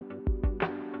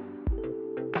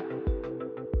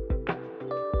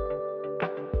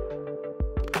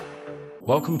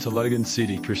Welcome to Logan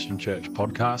City Christian Church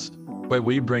podcast, where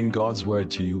we bring God's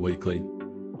word to you weekly.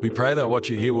 We pray that what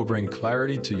you hear will bring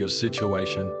clarity to your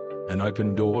situation and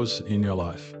open doors in your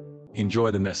life.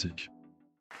 Enjoy the message.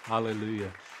 Hallelujah.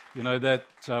 You know, that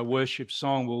worship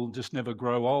song will just never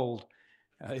grow old.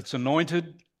 It's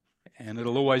anointed and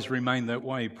it'll always remain that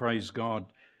way. Praise God.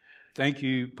 Thank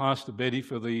you, Pastor Betty,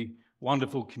 for the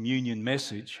wonderful communion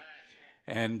message.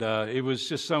 And it was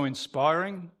just so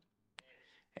inspiring.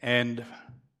 And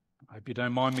I hope you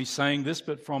don't mind me saying this,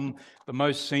 but from the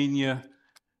most senior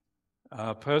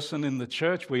person in the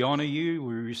church, we honor you,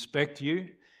 we respect you,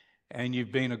 and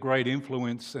you've been a great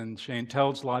influence in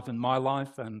Chantel's life and my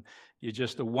life, and you're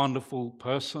just a wonderful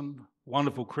person,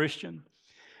 wonderful Christian,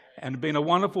 and been a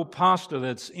wonderful pastor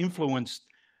that's influenced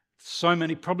so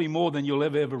many, probably more than you'll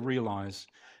ever realize.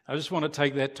 I just want to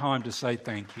take that time to say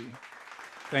thank you.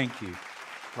 Thank you.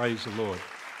 Praise the Lord.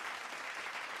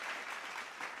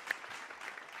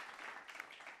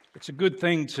 It's a good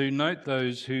thing to note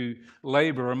those who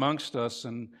labor amongst us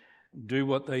and do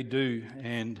what they do.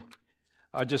 And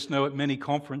I just know at many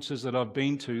conferences that I've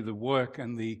been to, the work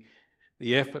and the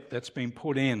effort that's been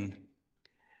put in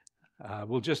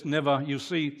you'll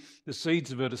see the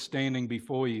seeds of it are standing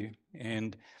before you.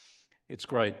 And it's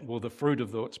great. Well, the fruit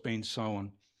of what's been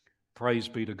sown. Praise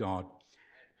be to God.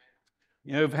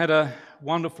 You know, I've had a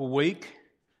wonderful week.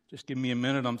 Just give me a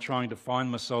minute. I'm trying to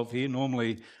find myself here.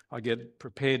 Normally, I get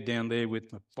prepared down there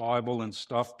with my Bible and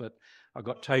stuff, but I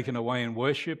got taken away in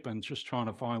worship and just trying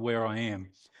to find where I am.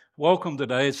 Welcome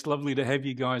today. It's lovely to have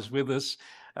you guys with us.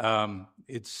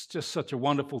 It's just such a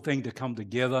wonderful thing to come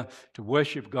together, to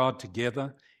worship God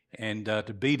together, and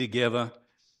to be together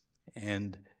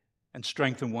and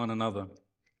strengthen one another.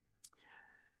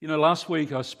 You know, last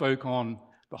week I spoke on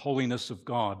the holiness of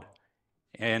God,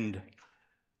 and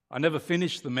I never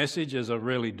finished the message, as I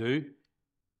rarely do.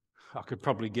 I could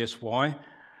probably guess why.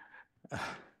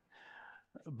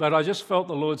 But I just felt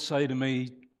the Lord say to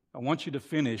me, I want you to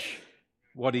finish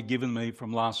what He'd given me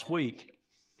from last week.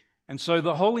 And so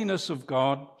the holiness of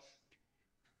God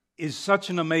is such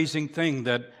an amazing thing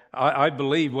that I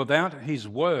believe without His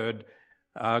Word,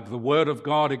 the Word of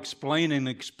God explaining,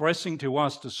 expressing to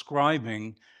us,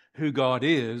 describing who God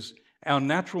is, our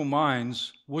natural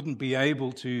minds wouldn't be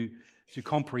able to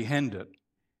comprehend it,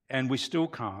 and we still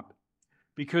can't,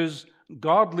 because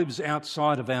God lives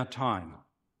outside of our time.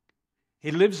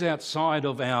 He lives outside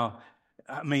of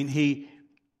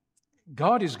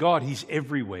God is God, He's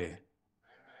everywhere.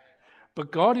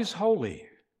 But God is holy,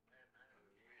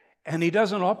 and He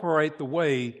doesn't operate the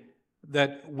way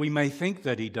that we may think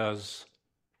that He does.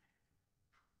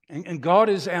 And God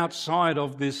is outside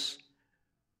of this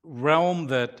realm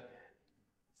that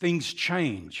things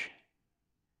change.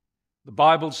 The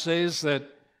Bible says that,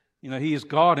 He is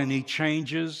God and He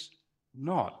changes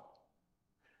not.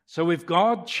 So if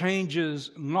God changes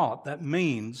not, that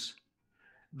means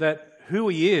that who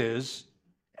He is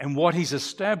and what He's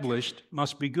established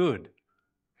must be good.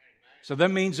 So that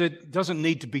means it doesn't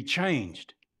need to be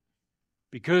changed,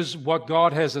 because what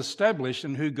God has established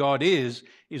and who God is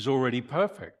already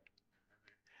perfect.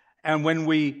 And when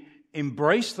we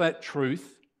embrace that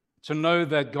truth, to know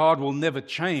that God will never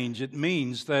change, it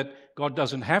means that God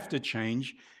doesn't have to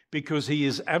change, because He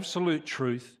is absolute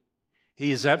truth,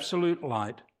 He is absolute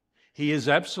light, He is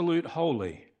absolute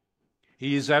holy,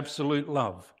 He is absolute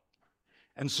love.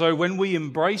 And so when we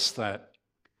embrace that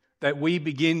we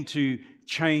begin to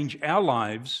change our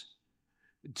lives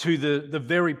to the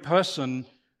very person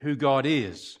who God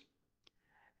is.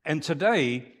 And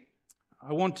today,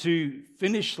 I want to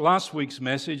finish last week's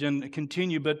message and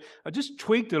continue, but I just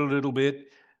tweaked it a little bit.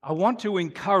 I want to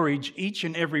encourage each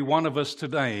and every one of us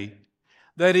today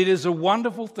that it is a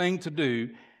wonderful thing to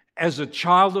do as a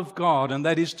child of God, and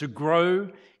that is to grow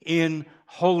in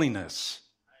holiness.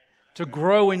 To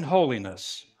grow in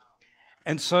holiness.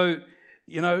 And so,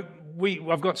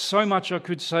 I've got so much I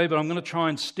could say, but I'm going to try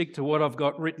and stick to what I've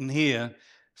got written here,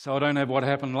 so I don't have what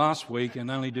happened last week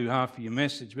and only do half of your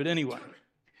message. But anyway.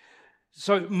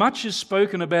 So much is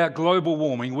spoken about global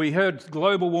warming. We heard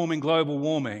global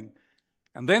warming.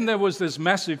 And then there was this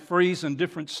massive freeze in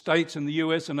different states in the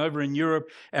US and over in Europe,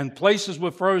 and places were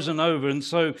frozen over. And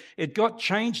so it got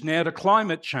changed now to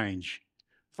climate change.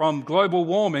 From global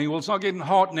warming, well, it's not getting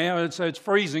hot now, so it's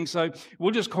freezing, so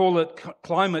we'll just call it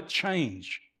climate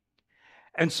change.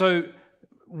 And so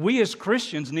we as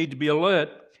Christians need to be alert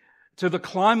to the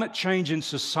climate change in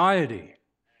society.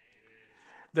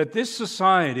 That this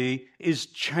society is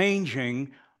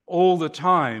changing all the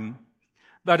time,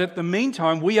 but at the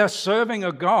meantime, we are serving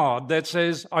a God that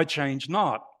says, I change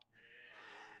not.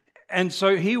 And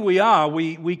so here we are,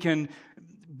 we can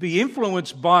be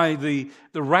influenced by the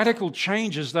radical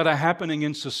changes that are happening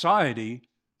in society,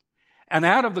 and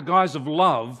out of the guise of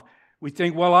love, we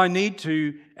think, well, I need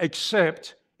to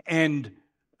accept and,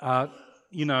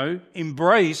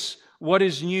 embrace what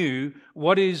is new,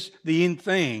 what is the in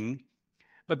thing.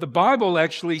 But the Bible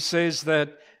actually says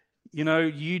that,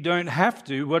 you don't have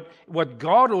to. What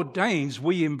God ordains,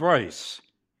 we embrace.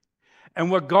 And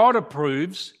what God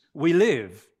approves, we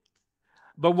live.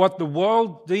 But what the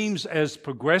world deems as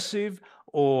progressive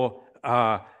or,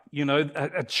 a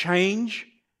change,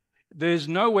 there's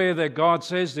nowhere that God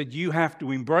says that you have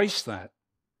to embrace that.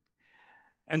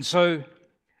 And so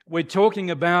we're talking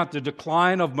about the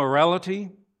decline of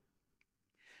morality,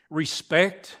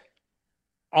 respect,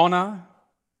 honor.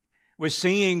 We're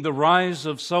seeing the rise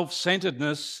of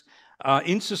self-centeredness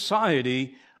in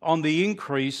society on the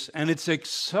increase, and it's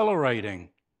accelerating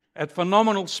at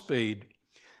phenomenal speed,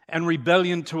 and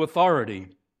rebellion to authority.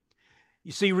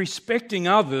 You see, respecting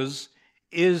others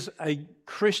is a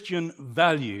Christian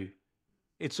value.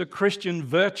 It's a Christian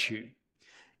virtue.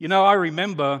 I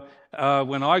remember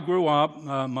when I grew up,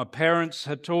 my parents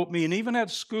had taught me, and even at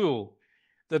school,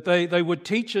 that they would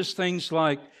teach us things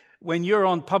like, when you're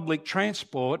on public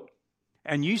transport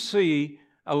and you see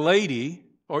a lady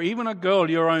or even a girl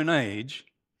your own age,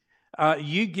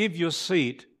 you give your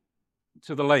seat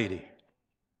to the lady.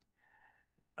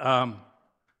 How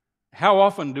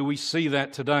often do we see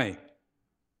that today?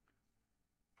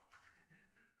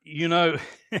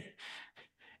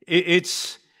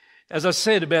 It's, as I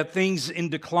said, about things in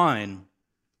decline.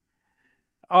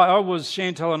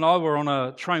 Chantal and I were on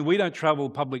a train. We don't travel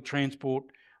public transport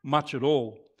much at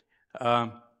all.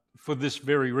 For this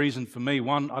very reason, for me,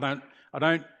 one, I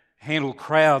don't handle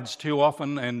crowds too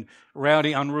often and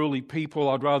rowdy, unruly people.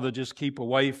 I'd rather just keep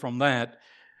away from that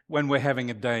when we're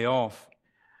having a day off.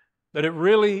 But it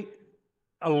really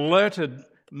alerted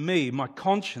me, my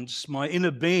conscience, my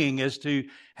inner being, as to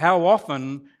how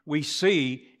often we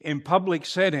see in public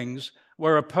settings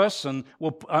where a person,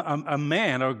 a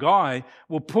man or a guy,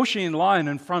 will push in line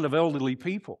in front of elderly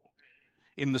people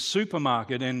in the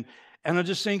supermarket. And I'm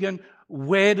just thinking,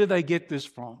 where do they get this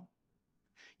from?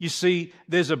 You see,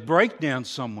 there's a breakdown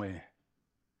somewhere.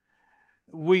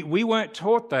 We weren't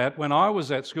taught that when I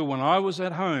was at school. When I was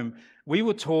at home, we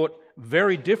were taught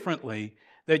very differently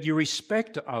that you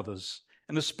respect others,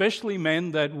 and especially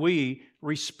men, that we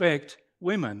respect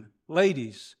women,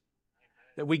 ladies,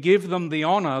 that we give them the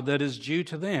honor that is due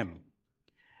to them.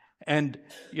 And,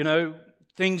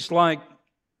 things like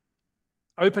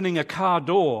opening a car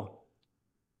door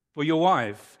for your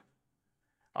wife.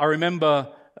 I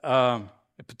remember a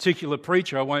particular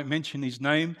preacher, I won't mention his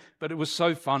name, but it was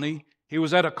so funny. He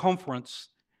was at a conference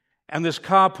and this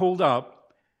car pulled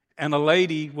up and a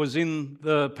lady was in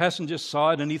the passenger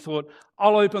side and he thought,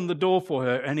 I'll open the door for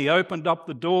her. And he opened up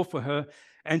the door for her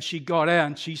and she got out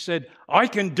and she said, I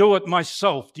can do it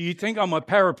myself. Do you think I'm a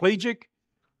paraplegic?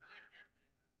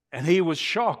 And he was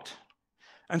shocked.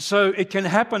 And so it can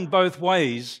happen both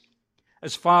ways.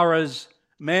 As far as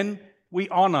men, we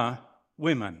honor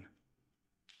women.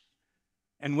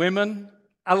 And women,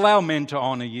 allow men to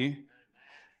honor you.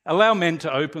 Allow men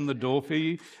to open the door for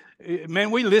you.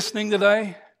 Men, we listening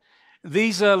today?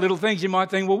 These are little things you might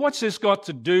think, well, what's this got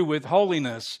to do with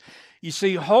holiness? You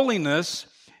see, holiness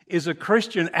is a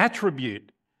Christian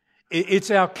attribute.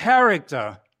 It's our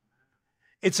character.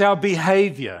 It's our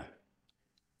behavior.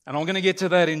 And I'm going to get to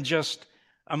that in just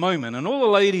a moment. And all the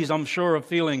ladies, I'm sure, are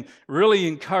feeling really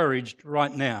encouraged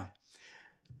right now.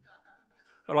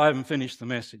 But I haven't finished the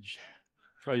message.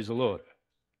 Praise the Lord.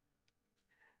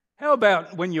 How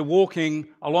about when you're walking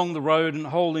along the road and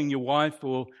holding your wife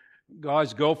or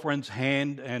guy's girlfriend's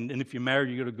hand, and if you're married,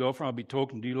 you've got a girlfriend, I'll be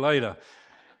talking to you later.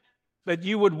 But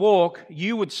you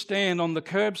would stand on the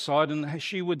curbside and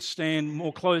she would stand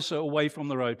more closer away from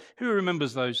the road. Who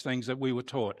remembers those things that we were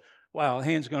taught? Wow,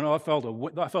 hands going up.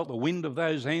 I felt the wind of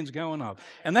those hands going up.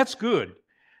 And that's good.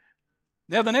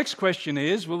 Now the next question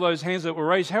is, will those hands that were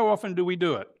raised, how often do we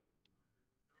do it?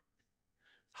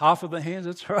 Half of the hands,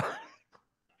 that's right.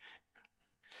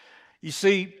 You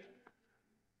see,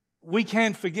 we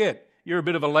can forget. You're a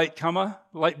bit of a late comer,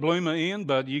 late bloomer, Ian,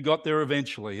 but you got there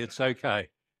eventually. It's okay.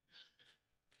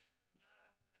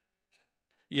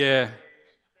 Yeah.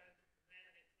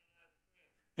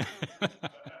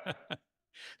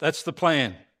 That's the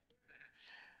plan.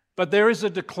 But there is a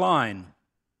decline.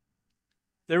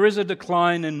 There is a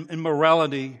decline in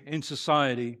morality in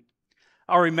society.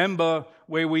 I remember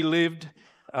where we lived,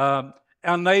 our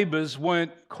neighbours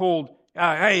weren't called,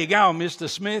 hey, you go,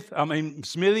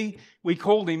 Smithy. We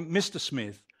called him Mr.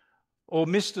 Smith or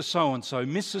Mr. So-and-so,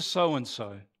 Mrs.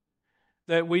 So-and-so.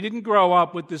 That we didn't grow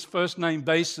up with this first name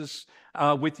basis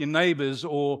with your neighbors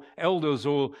or elders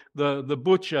or the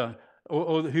butcher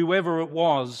or whoever it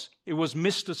was. It was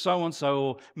Mr. So-and-so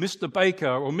or Mr. Baker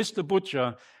or Mr.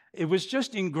 Butcher. It was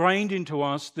just ingrained into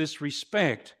us, this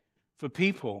respect for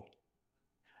people.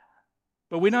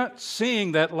 But we're not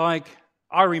seeing that like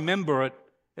I remember it,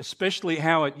 especially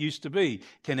how it used to be.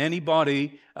 Can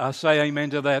anybody say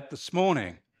amen to that this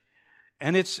morning?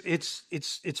 And it's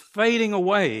fading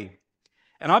away.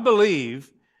 And I believe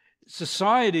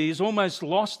society has almost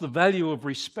lost the value of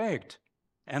respect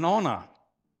and honor.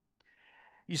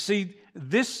 You see,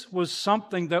 this was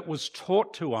something that was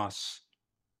taught to us.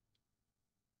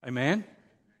 Amen?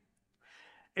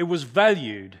 It was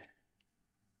valued.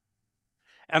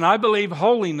 And I believe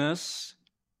holiness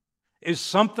is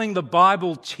something the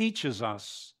Bible teaches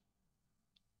us.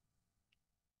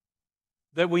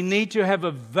 That we need to have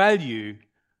a value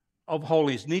of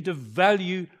holiness, need to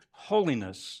value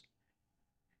holiness.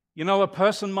 You know, a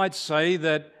person might say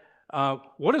that,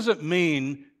 what does it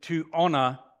mean to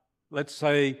honor, let's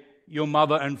say, your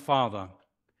mother and father?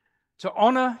 To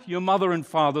honor your mother and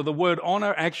father, the word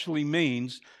honor actually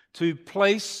means to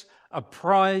place a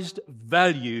prized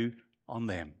value on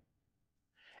them.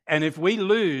 And if we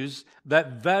lose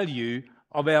that value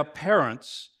of our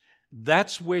parents,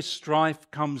 that's where strife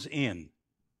comes in.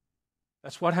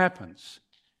 That's what happens.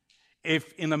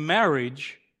 If in a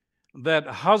marriage that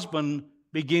husband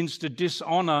begins to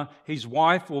dishonor his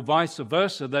wife or vice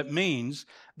versa, that means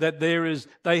that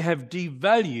they have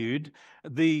devalued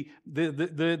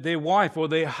their wife or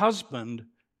their husband,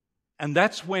 and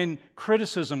that's when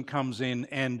criticism comes in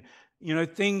and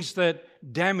things that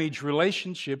damage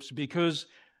relationships because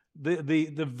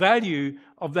the value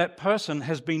of that person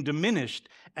has been diminished.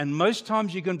 And most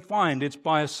times you can find it's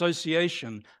by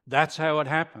association. That's how it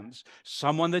happens.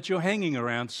 Someone that you're hanging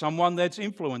around, someone that's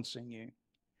influencing you.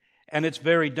 And it's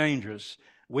very dangerous.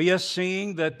 We are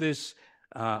seeing that this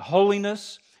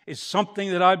holiness is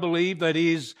something that I believe that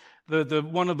is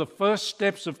one of the first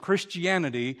steps of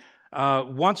Christianity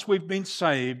once we've been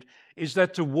saved, is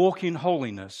that to walk in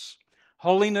holiness.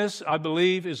 Holiness, I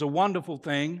believe, is a wonderful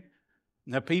thing.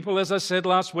 Now, people, as I said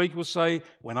last week, will say,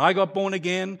 when I got born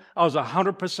again, I was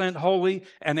 100% holy,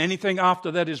 and anything after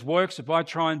that is works if I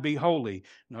try and be holy.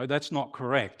 No, that's not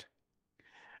correct.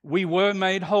 We were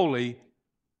made holy,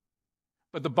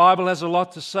 but the Bible has a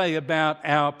lot to say about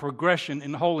our progression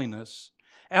in holiness.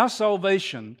 Our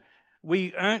salvation,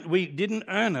 we didn't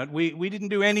earn it. We didn't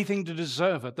do anything to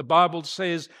deserve it. The Bible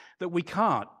says that we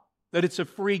can't, that it's a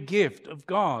free gift of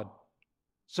God.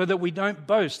 So that we don't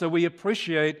boast, that we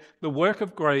appreciate the work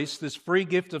of grace, this free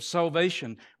gift of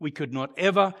salvation. We could not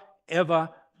ever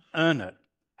earn it.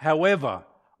 However,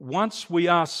 once we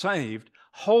are saved,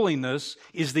 holiness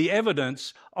is the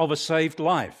evidence of a saved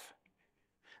life.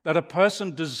 That a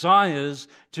person desires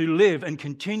to live and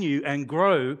continue and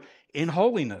grow in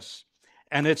holiness.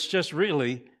 And it's just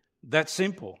really that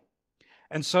simple.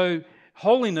 And so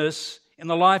holiness in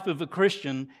the life of a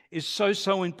Christian is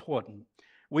so important.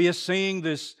 We are seeing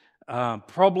this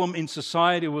problem in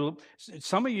society. Well,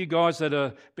 some of you guys that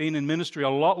have been in ministry a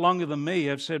lot longer than me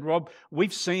have said, Rob,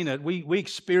 we've seen it. We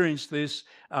experienced this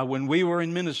when we were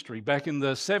in ministry back in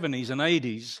the 70s and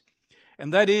 80s.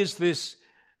 And that is this,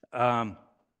 what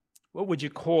would you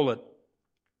call it?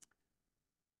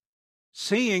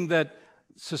 Seeing that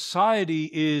society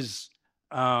is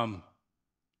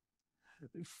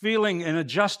feeling and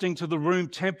adjusting to the room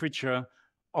temperature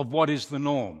of what is the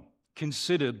norm.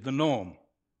 Considered the norm.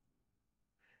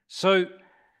 So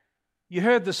you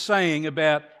heard the saying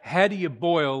about how do you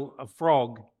boil a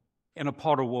frog in a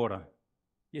pot of water?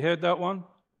 You heard that one?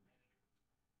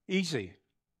 Easy.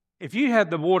 If you had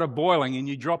the water boiling and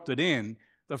you dropped it in,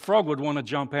 the frog would want to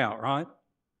jump out, right?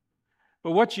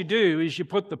 But what you do is you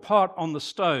put the pot on the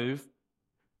stove,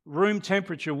 room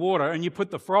temperature water, and you put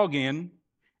the frog in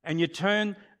and you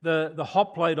turn the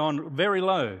hot plate on very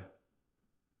low.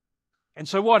 And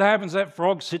so what happens, that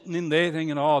frog's sitting in there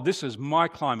thinking, oh, this is my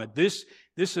climate. This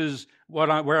is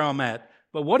where I'm at.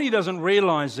 But what he doesn't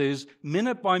realize is,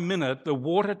 minute by minute, the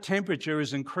water temperature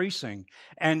is increasing.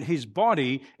 And his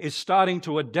body is starting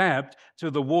to adapt to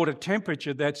the water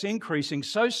temperature that's increasing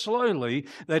so slowly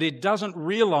that it doesn't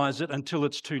realize it until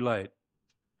it's too late.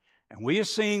 And we are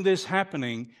seeing this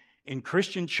happening in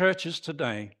Christian churches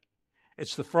today.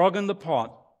 It's the frog in the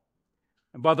pot.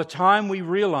 And by the time we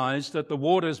realize that the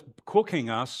water's cooking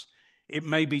us, it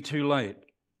may be too late.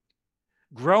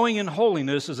 Growing in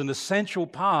holiness is an essential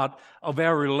part of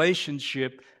our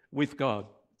relationship with God.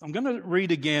 I'm going to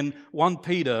read again 1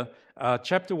 Peter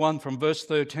chapter 1 from verse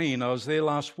 13. I was there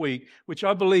last week, which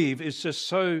I believe is just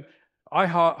so I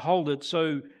hold it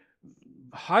so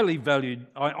highly valued.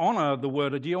 I honor the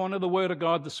Word. Do you honor the Word of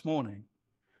God this morning?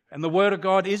 And the Word of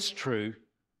God is true.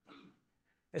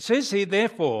 It says here,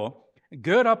 therefore,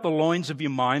 gird up the loins of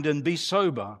your mind and be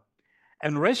sober,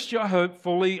 and rest your hope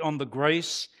fully on the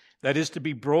grace that is to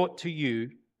be brought to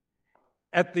you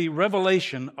at the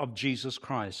revelation of Jesus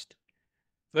Christ.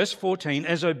 Verse 14,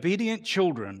 as obedient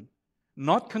children,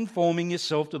 not conforming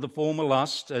yourself to the former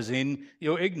lusts as in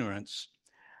your ignorance,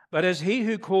 but as he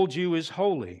who called you is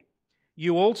holy,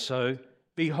 you also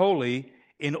be holy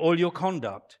in all your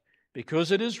conduct,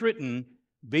 because it is written,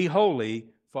 be holy,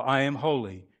 for I am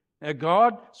holy. Now,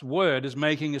 God's word is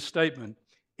making a statement.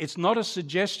 It's not a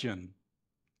suggestion.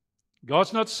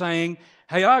 God's not saying,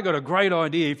 hey, I got a great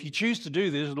idea. If you choose to do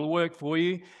this, it'll work for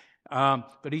you.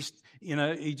 But he's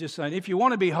just saying, if you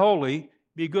want to be holy, it'd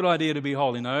be a good idea to be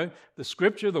holy. No, the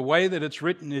scripture, the way that it's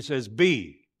written, it says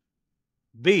be.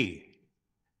 Be.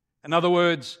 In other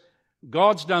words,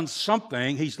 God's done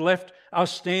something. He's left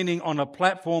us standing on a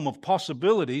platform of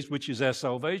possibilities, which is our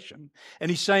salvation.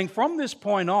 And he's saying from this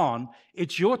point on,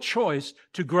 it's your choice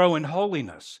to grow in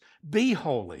holiness. Be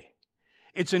holy.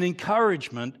 It's an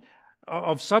encouragement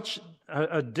of such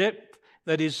a depth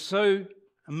that is so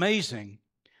amazing.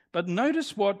 But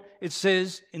notice what it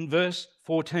says in verse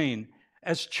 14.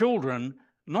 As children,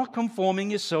 not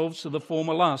conforming yourselves to the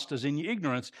former lust, as in your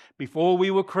ignorance. Before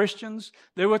we were Christians,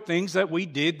 there were things that we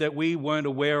did that we weren't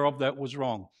aware of that was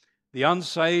wrong. The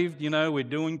unsaved, we're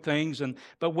doing things.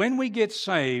 But when we get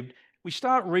saved, we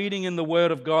start reading in the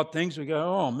Word of God things. We go,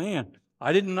 oh man,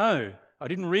 I didn't know. I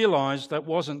didn't realize that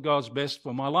wasn't God's best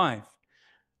for my life.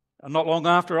 And not long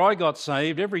after I got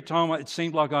saved, every time it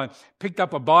seemed like I picked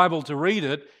up a Bible to read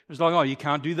it, it was like, oh, you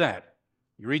can't do that.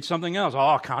 You read something else, oh,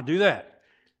 I can't do that.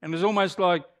 And it's almost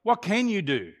like, what can you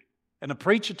do? And a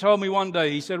preacher told me one day,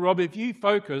 he said, Rob, if you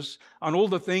focus on all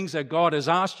the things that God has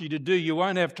asked you to do, you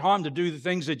won't have time to do the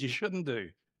things that you shouldn't do.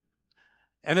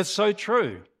 And it's so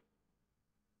true.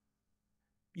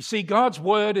 You see, God's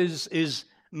word is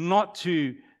not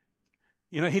to,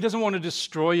 He doesn't want to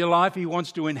destroy your life. He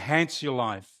wants to enhance your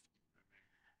life.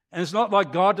 And it's not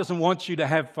like God doesn't want you to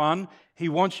have fun. He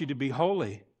wants you to be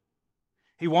holy.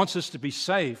 He wants us to be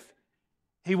safe.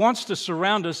 He wants to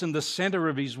surround us in the center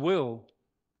of His will.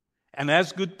 And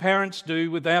as good parents do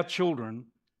with our children,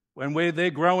 when they're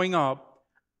growing up,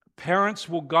 parents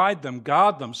will guide them,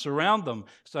 guard them, surround them,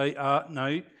 say,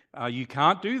 no, you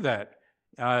can't do that.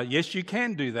 Yes, you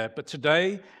can do that. But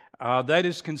today, that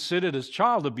is considered as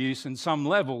child abuse in some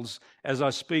levels. As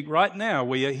I speak right now,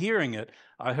 we are hearing it.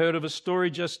 I heard of a story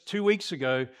just 2 weeks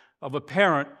ago of a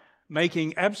parent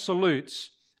making absolutes,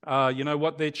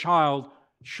 what their child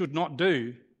should not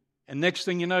do. And next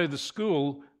thing you know, the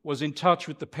school was in touch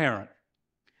with the parent.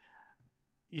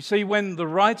 You see, when the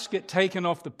rights get taken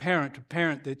off the parent to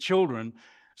parent their children,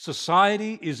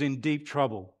 society is in deep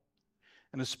trouble.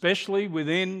 And especially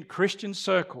within Christian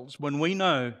circles, when we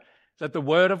know that the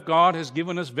Word of God has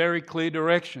given us very clear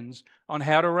directions on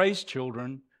how to raise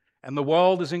children, and the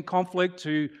world is in conflict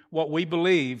to what we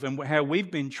believe and how we've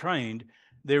been trained,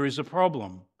 there is a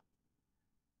problem.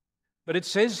 But it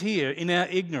says here, in our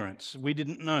ignorance, we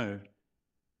didn't know.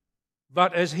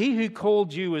 But as He who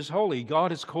called you is holy,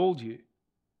 God has called you,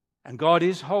 and God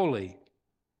is holy.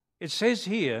 It says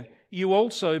here, you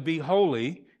also be holy.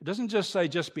 It doesn't just say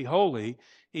just be holy.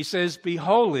 He says be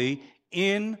holy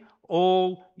in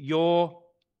all your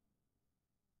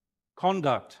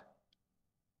conduct.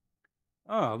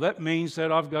 Oh, that means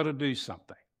that I've got to do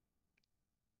something.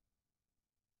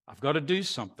 I've got to do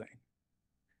something.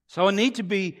 So I need to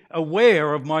be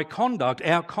aware of my conduct,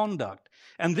 our conduct.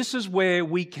 And this is where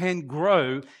we can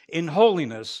grow in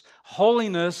holiness.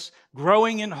 Holiness,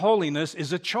 growing in holiness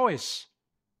is a choice.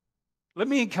 Let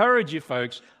me encourage you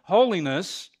folks,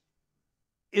 holiness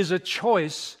is a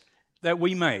choice that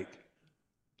we make.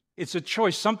 It's a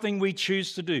choice, something we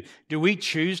choose to do. Do we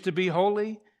choose to be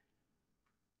holy?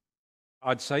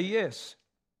 I'd say yes.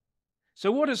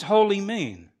 So what does holy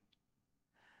mean?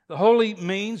 The holy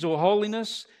means, or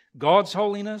holiness, God's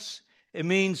holiness, it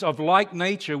means of like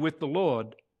nature with the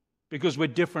Lord, because we're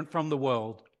different from the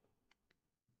world.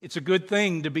 It's a good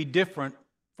thing to be different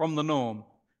from the norm.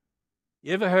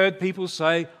 You ever heard people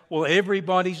say, well,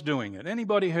 everybody's doing it?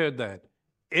 Anybody heard that?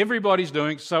 Everybody's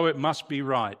doing it, so it must be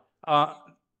right.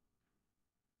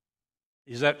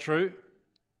 Is that true?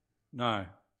 No.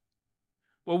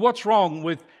 Well, what's wrong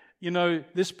with,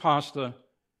 this pastor?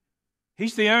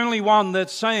 He's the only one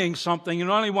that's saying something and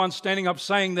the only one standing up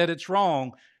saying that it's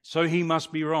wrong, so he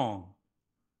must be wrong.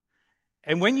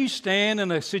 And when you stand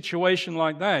in a situation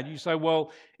like that, you say,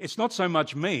 well, it's not so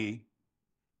much me,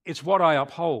 it's what I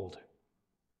uphold.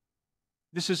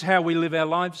 This is how we live our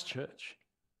lives, church.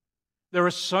 There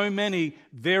are so many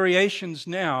variations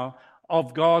now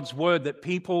of God's Word that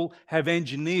people have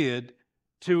engineered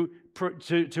to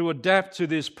adapt to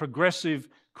this progressive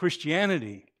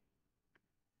Christianity.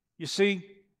 You see,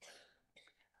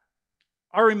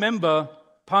 I remember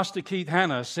Pastor Keith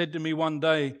Hanna said to me one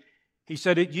day, he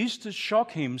said it used to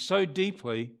shock him so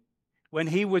deeply when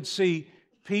he would see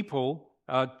people,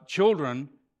 children,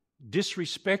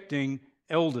 disrespecting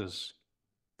elders,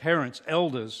 parents,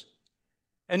 elders.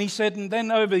 And he said, and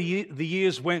then over the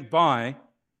years went by,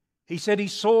 he said he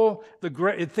saw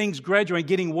things gradually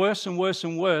getting worse and worse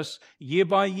and worse, year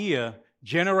by year,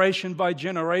 generation by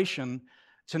generation,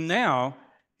 to now,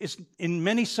 in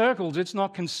many circles, it's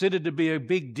not considered to be a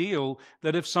big deal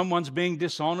that if someone's being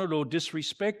dishonored or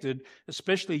disrespected,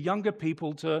 especially younger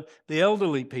people to the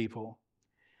elderly people.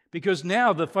 Because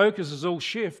now the focus is all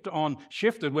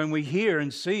shifted when we hear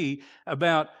and see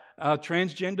about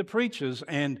transgender preachers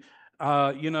and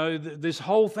this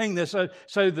whole thing. So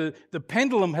the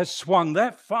pendulum has swung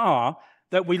that far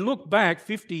that we look back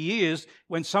 50 years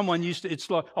when someone used to, it's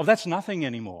like, oh, that's nothing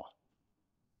anymore.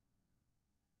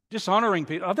 Dishonoring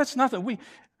people, oh, that's nothing.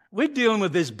 We're dealing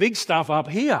with this big stuff up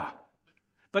here.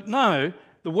 But no,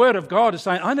 the Word of God is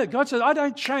saying, God says, I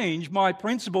don't change. My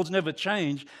principles never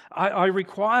change. I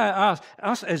require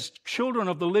us as children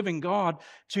of the living God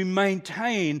to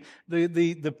maintain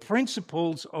the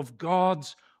principles of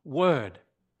God's Word.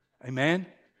 Amen?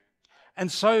 And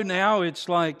so now it's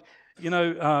like,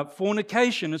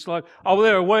 fornication. It's like, oh,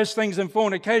 there are worse things than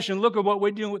fornication. Look at what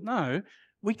we're dealing with. No,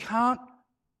 we can't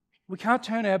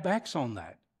turn our backs on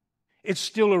that. It's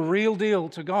still a real deal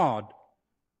to God,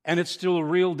 and it's still a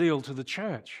real deal to the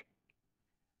church.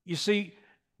 You see,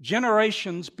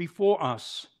 generations before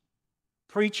us,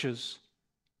 preachers,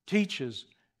 teachers,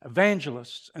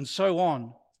 evangelists, and so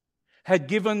on, had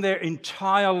given their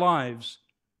entire lives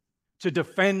to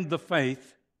defend the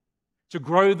faith, to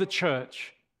grow the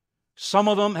church. Some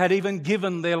of them had even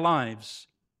given their lives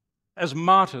as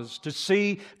martyrs to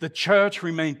see the church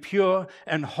remain pure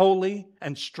and holy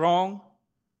and strong.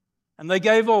 And they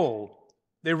gave all,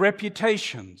 their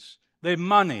reputations, their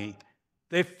money,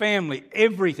 their family,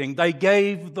 everything. They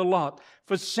gave the lot.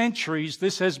 For centuries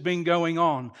this has been going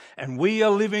on. And we are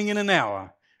living in an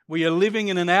hour. We are living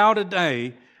in an hour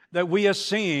today that we are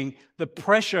seeing the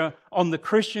pressure on the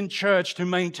Christian church to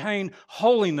maintain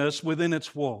holiness within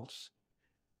its walls.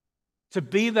 To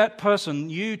be that person,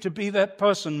 you to be that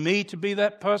person, me to be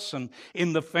that person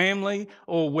in the family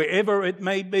or wherever it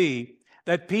may be,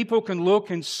 that people can look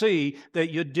and see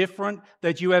that you're different,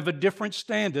 that you have a different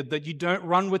standard, that you don't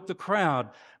run with the crowd,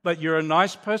 but you're a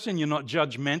nice person, you're not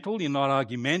judgmental, you're not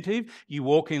argumentative, you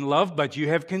walk in love, but you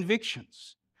have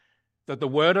convictions. That the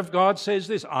Word of God says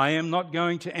this, I am not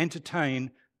going to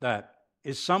entertain that.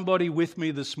 Is somebody with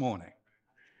me this morning?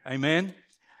 Amen?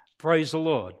 Praise the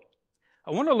Lord. I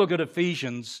want to look at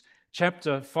Ephesians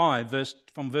chapter 5,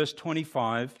 from verse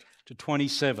 25 to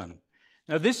 27.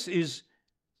 Now the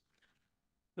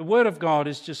Word of God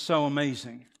is just so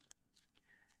amazing.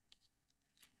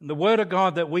 And the Word of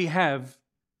God that we have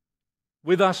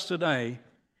with us today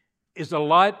is a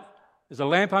light, is a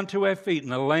lamp unto our feet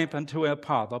and a lamp unto our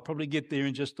path. I'll probably get there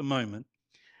in just a moment.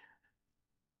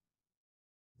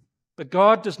 But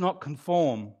God does not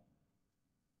conform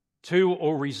to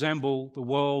or resemble the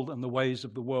world and the ways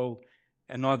of the world,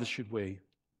 and neither should we.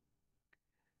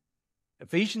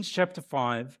 Ephesians chapter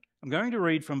 5, I'm going to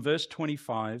read from verse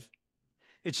 25.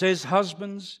 It says,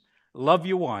 Husbands, love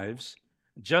your wives,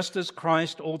 just as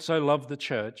Christ also loved the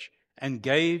church and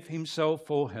gave himself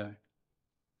for her,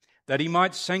 that he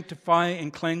might sanctify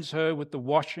and cleanse her with the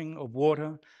washing of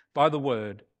water by the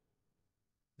word,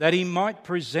 that he might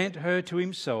present her to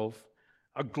himself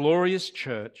a glorious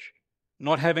church,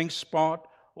 not having spot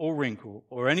or wrinkle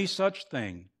or any such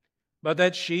thing, but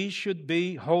that she should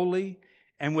be holy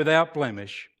and without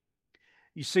blemish.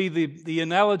 You see, the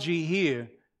analogy here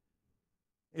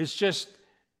is just,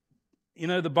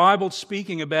 the Bible's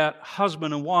speaking about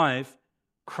husband and wife,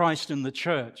 Christ and the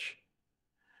church.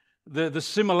 The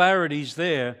similarities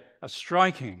there are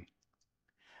striking.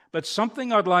 But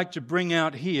something I'd like to bring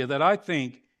out here that I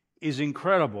think is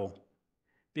incredible,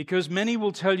 because many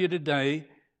will tell you today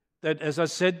that, as I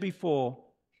said before,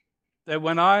 that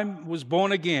when I was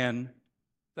born again,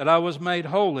 that I was made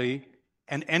holy,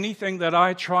 and anything that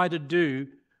I try to do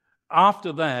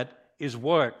after that is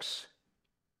works.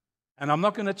 And I'm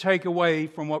not going to take away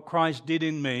from what Christ did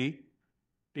in me,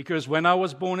 because when I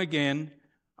was born again,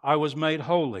 I was made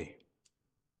holy.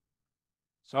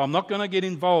 So I'm not going to get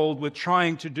involved with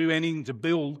trying to do anything to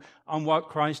build on what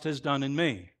Christ has done in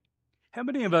me. How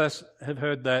many of us have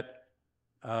heard that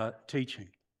teaching.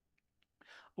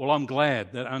 Well, I'm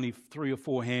glad that only 3 or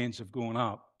 4 hands have gone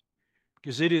up,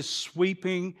 because it is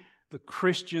sweeping the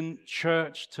Christian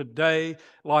church today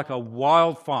like a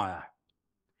wildfire.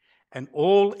 And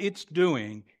all it's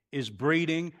doing is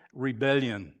breeding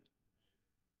rebellion.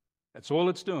 That's all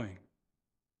it's doing.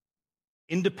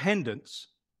 Independence,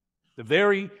 the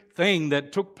very thing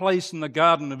that took place in the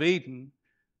Garden of Eden,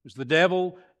 was the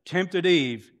devil tempted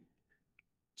Eve.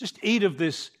 Just eat of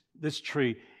this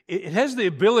tree. It has the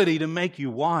ability to make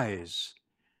you wise,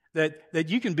 that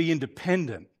you can be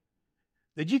independent,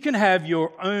 that you can have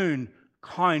your own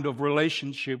kind of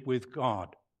relationship with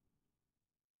God.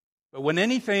 But when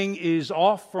anything is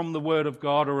off from the Word of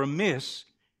God or amiss,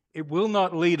 it will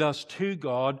not lead us to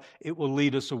God, it will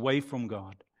lead us away from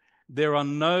God. There are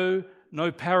no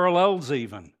parallels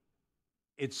even.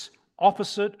 It's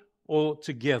opposite or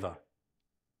together.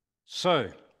 So,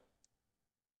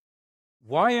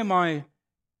 why am I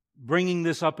bringing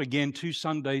this up again 2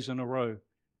 Sundays in a row?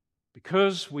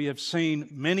 Because we have seen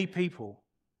many people,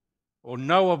 or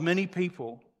know of many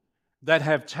people, that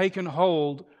have taken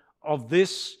hold of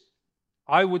this,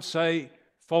 I would say,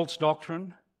 false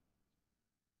doctrine,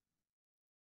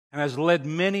 and has led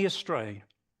many astray.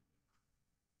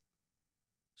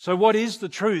 So what is the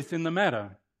truth in the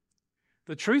matter?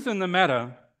 The truth in the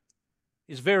matter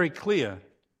is very clear.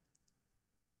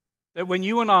 That when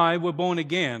you and I were born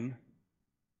again,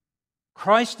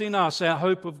 Christ in us, our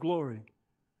hope of glory,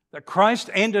 that Christ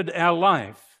entered our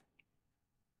life,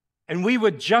 and we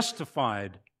were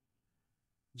justified,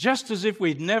 just as if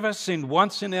we'd never sinned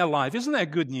once in our life. Isn't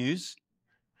that good news?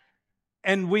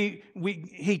 And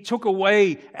He took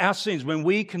away our sins. When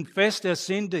we confessed our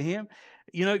sin to Him,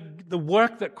 you know, the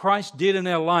work that Christ did in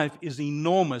our life is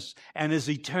enormous and is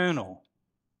eternal.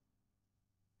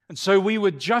 And so we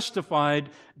were justified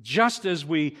just as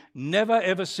we never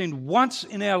ever sinned once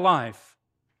in our life.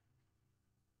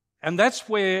 And that's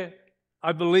where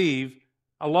I believe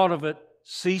a lot of it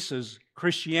ceases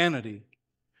Christianity.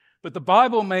 But the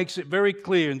Bible makes it very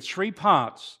clear in 3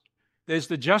 parts. There's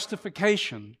the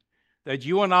justification, that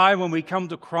you and I, when we come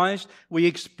to Christ, we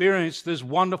experience this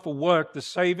wonderful work, the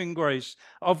saving grace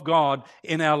of God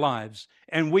in our lives.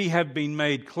 And we have been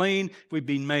made clean, we've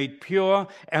been made pure,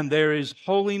 and there is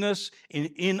holiness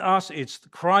in us. It's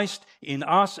Christ in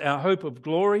us, our hope of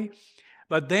glory.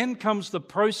 But then comes the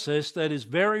process that is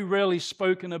very rarely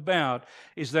spoken about,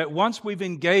 is that once we've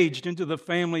engaged into the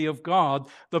family of God,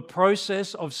 the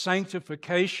process of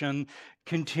sanctification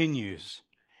continues.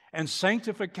 And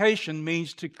sanctification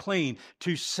means to clean,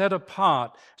 to set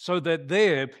apart, so that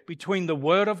there, between the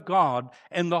Word of God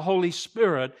and the Holy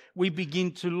Spirit, we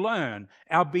begin to learn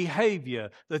our behavior,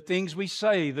 the things we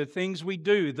say, the things we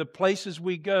do, the places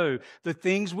we go, the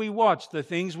things we watch, the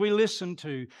things we listen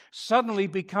to, suddenly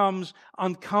becomes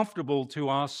uncomfortable to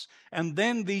us. And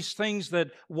then these things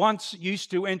that once used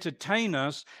to entertain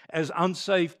us as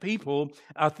unsafe people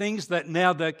are things that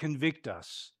now that convict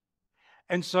us.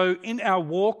 And so in our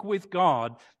walk with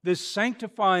God, this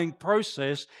sanctifying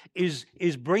process is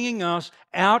bringing us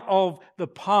out of the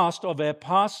past, of our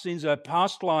past sins, our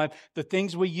past life, the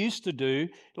things we used to do.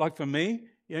 Like for me,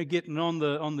 getting on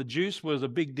the juice was a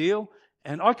big deal.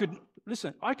 And I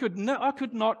could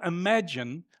not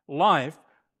imagine life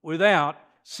without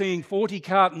seeing 40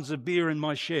 cartons of beer in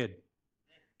my shed.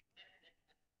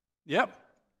 Yep.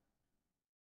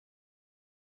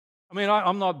 I mean,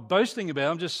 I'm not boasting about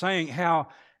it. I'm just saying how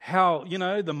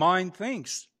the mind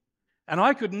thinks. And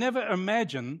I could never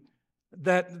imagine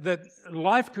that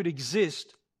life could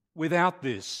exist without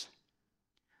this.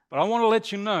 But I want to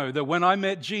let you know that when I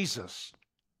met Jesus,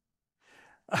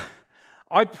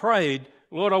 I prayed,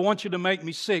 Lord, I want you to make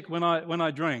me sick when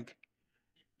I drink.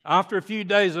 After a few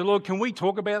days, I said, Lord, can we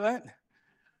talk about that?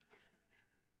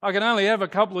 I can only have a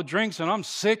couple of drinks and I'm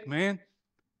sick, man.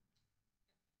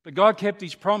 But God kept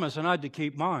His promise and I had to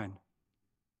keep mine.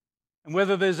 And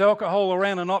whether there's alcohol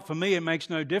around or not, for me, it makes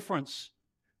no difference.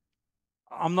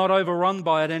 I'm not overrun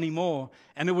by it anymore.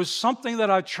 And it was something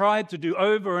that I tried to do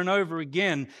over and over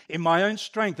again in my own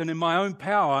strength and in my own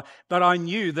power, but I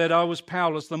knew that I was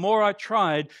powerless. The more I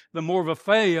tried, the more of a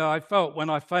failure I felt when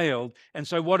I failed. And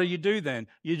so what do then?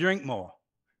 You drink more.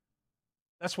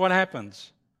 That's what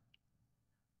happens.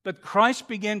 But Christ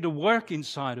began to work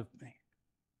inside of me.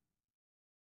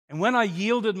 And when I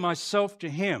yielded myself to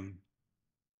Him,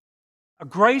 a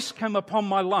grace came upon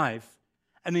my life,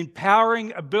 an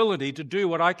empowering ability to do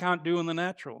what I can't do in the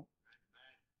natural.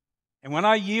 And when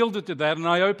I yielded to that and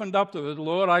I opened up to it,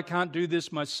 Lord, I can't do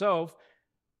this myself.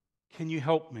 Can you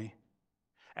help me?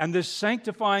 And this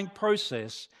sanctifying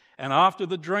process And after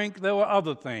the drink, there were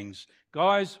other things.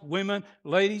 Guys, women,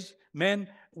 ladies, men,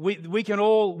 we've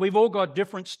all got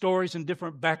different stories and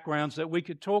different backgrounds that we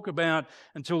could talk about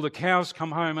until the cows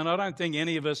come home. And I don't think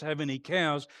any of us have any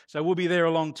cows, so we'll be there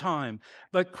a long time.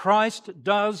 But Christ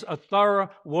does a thorough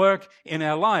work in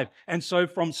our life. And so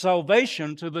from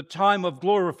salvation to the time of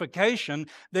glorification,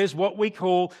 there's what we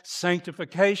call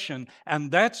sanctification.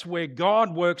 And that's where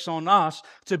God works on us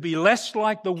to be less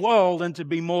like the world and to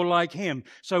be more like Him.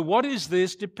 So what is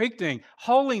this depicting?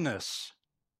 Holiness.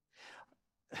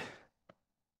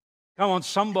 Come on,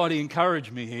 somebody encourage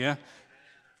me here.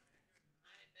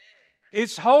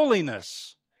 It's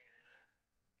holiness.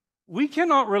 We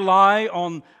cannot rely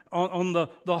on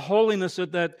the holiness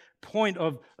at that point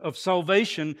of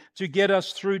salvation to get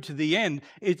us through to the end.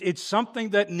 It's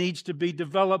something that needs to be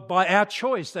developed by our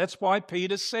choice. That's why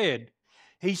Peter said,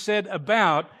 he said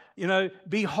about,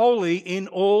 be holy in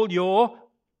all your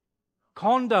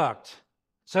conduct.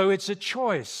 So it's a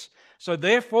choice. So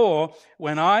therefore,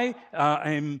 when I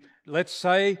am, let's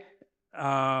say,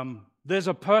 there's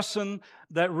a person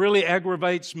that really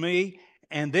aggravates me,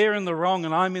 and they're in the wrong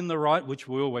and I'm in the right, which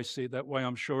we always see it that way,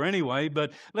 I'm sure anyway,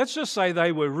 but let's just say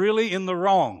they were really in the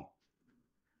wrong,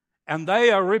 and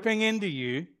they are ripping into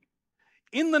you.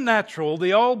 In the natural,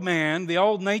 the old man, the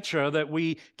old nature that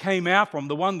we came out from,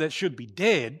 the one that should be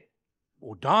dead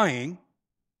or dying,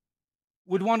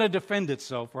 would want to defend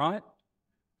itself, right?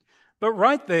 But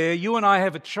right there, you and I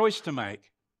have a choice to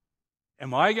make.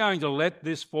 Am I going to let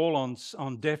this fall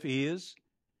on deaf ears?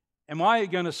 Am I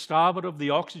going to starve it of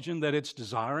the oxygen that it's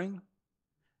desiring?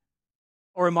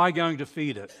 Or am I going to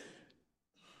feed it?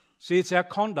 See, it's our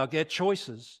conduct, our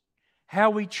choices.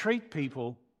 How we treat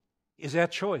people is our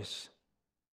choice.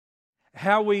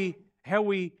 How we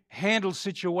handle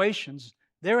situations,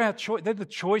 they're our choice. They're the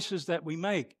choices that we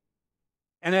make.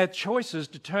 And our choices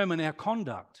determine our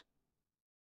conduct.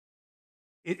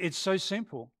 It's so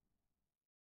simple.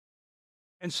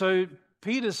 And so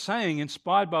Peter's saying,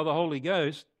 inspired by the Holy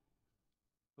Ghost,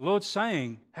 the Lord's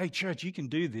saying, hey, church, you can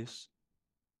do this.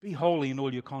 Be holy in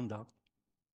all your conduct.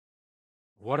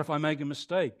 What if I make a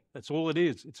mistake? That's all it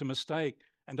is. It's a mistake.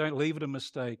 And don't leave it a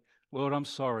mistake. Lord, I'm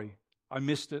sorry. I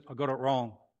missed it. I got it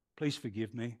wrong. Please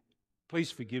forgive me.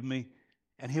 Please forgive me.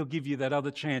 And He'll give you that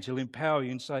other chance. He'll empower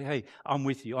you and say, hey, I'm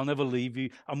with you. I'll never leave you.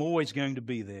 I'm always going to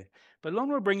be there. But I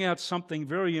want to bring out something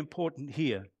very important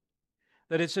here.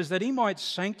 That it says that He might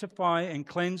sanctify and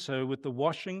cleanse her with the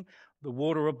washing, the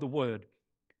water of the Word.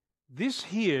 This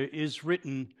here is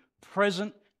written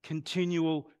present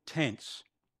continual tense.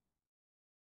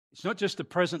 It's not just the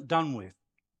present done with.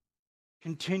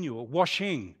 Continual,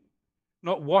 washing.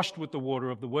 Not washed with the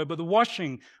water of the Word, but the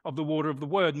washing of the water of the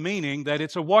Word, meaning that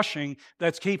it's a washing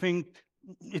that's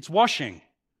it's washing,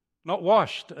 not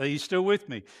washed. Are you still with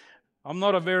me? I'm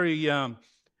not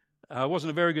I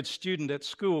wasn't a very good student at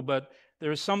school, but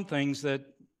there are some things that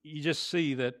you just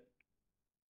see that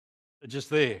are just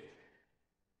there.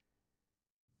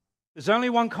 There's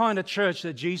only one kind of church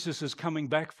that Jesus is coming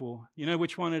back for. You know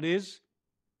which one it is?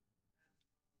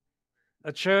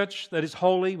 A church that is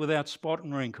holy without spot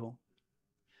and wrinkle.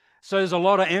 So there's a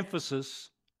lot of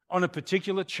emphasis on a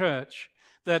particular church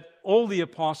that all the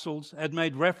apostles had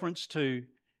made reference to,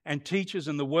 and teachers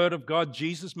in the Word of God,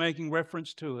 Jesus making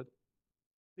reference to it.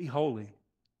 Be holy.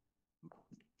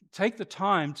 Take the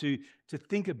time to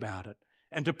think about it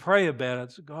and to pray about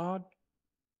it. So, God,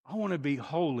 I want to be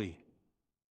holy,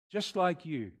 just like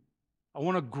you. I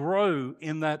want to grow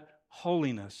in that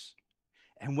holiness.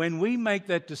 And when we make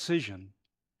that decision,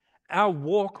 our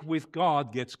walk with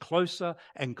God gets closer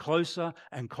and closer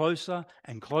and closer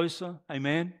and closer.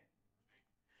 Amen?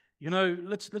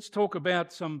 Let's talk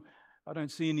about some. I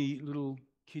don't see any little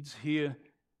kids here,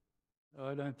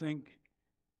 I don't think.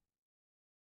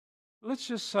 Let's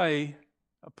just say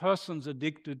a person's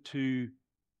addicted to,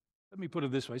 let me put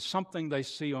it this way, something they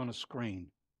see on a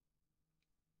screen.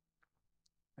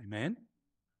 Amen?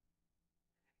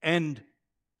 And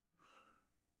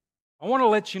I want to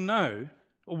let you know,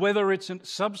 whether it's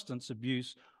substance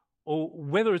abuse or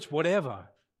whether it's whatever,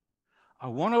 I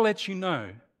want to let you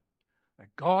know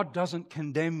that God doesn't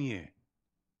condemn you.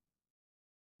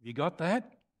 You got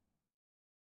that?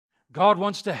 God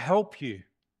wants to help you.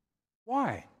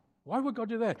 Why? Why would God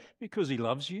do that? Because He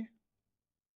loves you.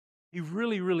 He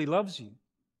really, really loves you.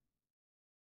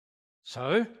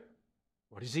 So,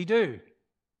 what does He do?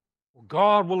 Well,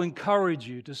 God will encourage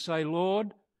you to say,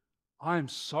 Lord, I am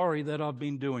sorry that I've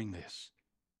been doing this.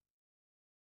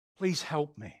 Please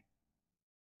help me.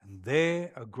 And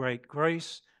there a great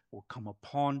grace will come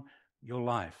upon your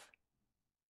life.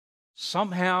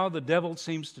 Somehow the devil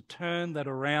seems to turn that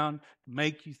around,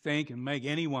 make you think and make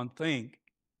anyone think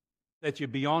that you're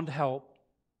beyond help,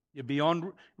 you're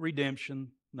beyond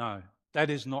redemption. No, that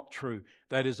is not true.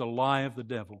 That is a lie of the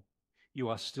devil. You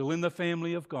are still in the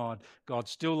family of God. God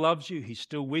still loves you. He's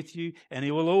still with you, and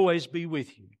He will always be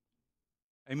with you.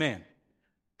 Amen.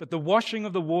 But the washing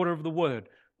of the water of the Word,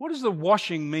 what does the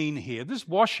washing mean here? This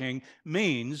washing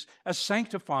means a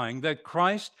sanctifying, that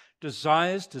Christ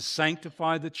desires to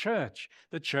sanctify the church.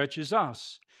 The church is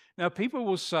us. Now, people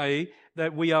will say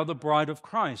that we are the bride of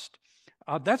Christ.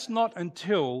 That's not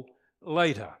until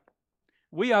later.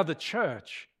 We are the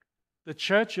church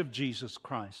of Jesus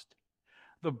Christ.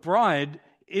 The bride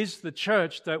is the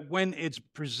church that when it's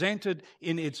presented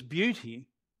in its beauty,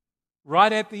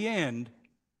 right at the end,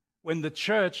 when the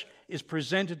church is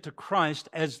presented to Christ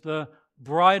as the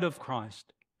bride of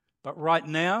Christ. But right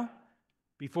now,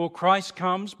 before Christ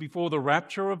comes, before the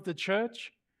rapture of the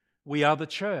church, we are the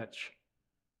church.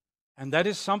 And that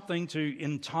is something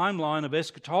in timeline of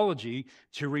eschatology,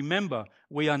 to remember.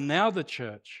 We are now the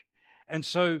church. And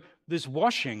so this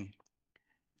washing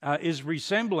is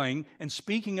resembling and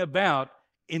speaking about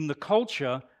in the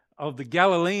culture of the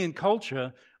Galilean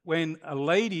culture, when a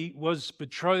lady was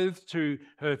betrothed to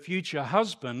her future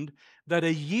husband, that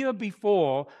a year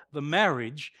before the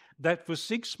marriage, that for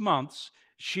 6 months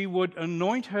she would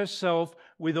anoint herself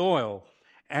with oil.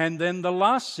 And then the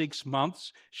last 6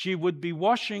 months, she would be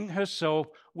washing herself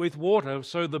with water.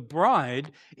 So the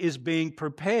bride is being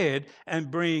prepared and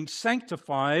being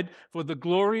sanctified for the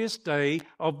glorious day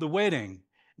of the wedding.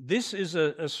 This is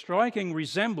a striking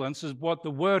resemblance of what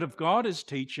the Word of God is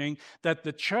teaching, that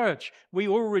the church, we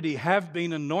already have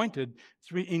been anointed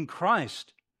in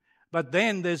Christ. But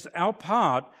then there's our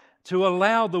part to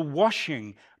allow the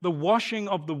washing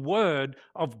of the Word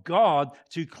of God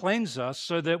to cleanse us,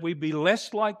 so that we be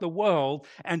less like the world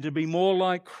and to be more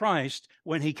like Christ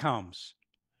when He comes.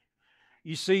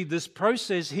 You see, this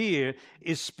process here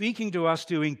is speaking to us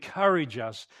to encourage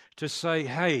us to say,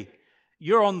 hey,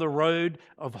 you're on the road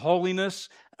of holiness.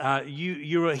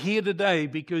 You are here today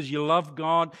because you love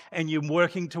God and you're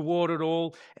working toward it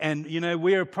all. And,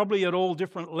 we're probably at all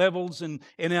different levels in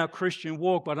our Christian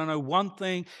walk. But I know one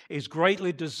thing is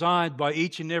greatly desired by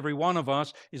each and every one of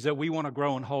us, is that we want to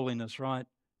grow in holiness, right?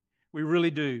 We really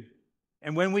do.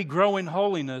 And when we grow in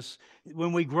holiness,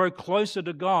 when we grow closer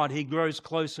to God, He grows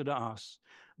closer to us.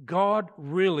 God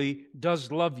really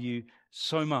does love you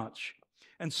so much.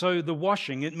 And so the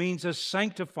washing, it means a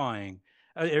sanctifying.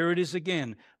 There it is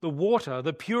again. The water,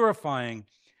 the purifying.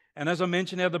 And as I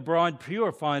mentioned, how the bride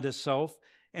purified herself,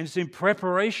 and it's in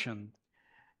preparation.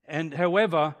 And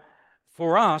however,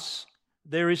 for us,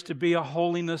 there is to be a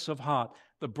holiness of heart.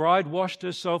 The bride washed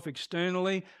herself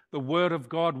externally. The Word of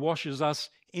God washes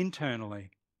us internally.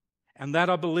 And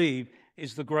that, I believe,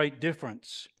 is the great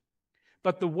difference.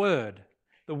 But the Word,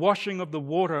 the washing of the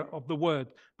water of the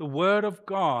Word of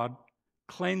God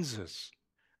cleanses.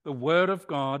 The Word of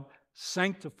God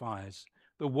sanctifies.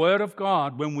 The Word of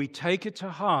God, when we take it to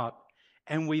heart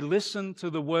and we listen to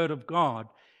the Word of God,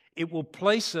 it will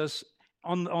place us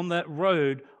on that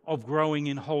road of growing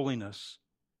in holiness.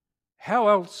 How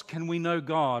else can we know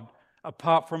God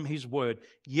apart from His Word?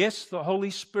 Yes, the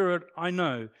Holy Spirit, I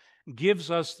know, gives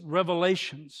us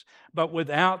revelations, but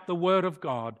without the Word of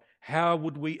God, how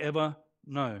would we ever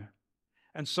know?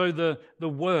 And so the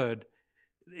Word,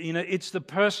 it's the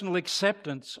personal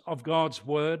acceptance of God's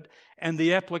Word and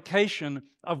the application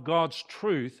of God's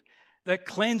truth that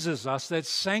cleanses us, that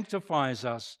sanctifies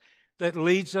us, that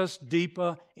leads us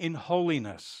deeper in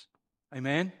holiness.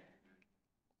 Amen?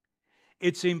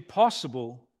 It's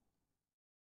impossible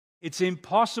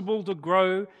to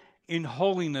grow in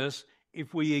holiness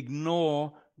if we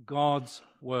ignore God's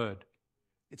Word.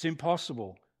 It's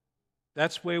impossible.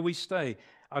 That's where we stay.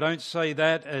 I don't say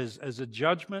that as a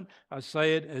judgment. I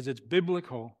say it as it's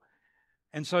biblical.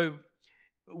 And so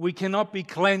we cannot be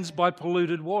cleansed by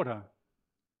polluted water.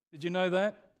 Did you know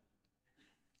that?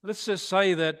 Let's just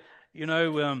say that,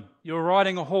 you're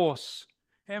riding a horse.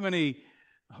 How many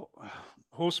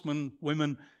horsemen,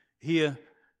 women here?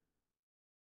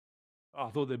 Oh, I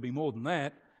thought there'd be more than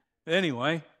that. But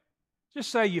anyway, just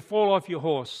say you fall off your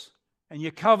horse and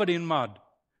you're covered in mud.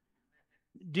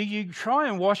 Do you try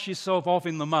and wash yourself off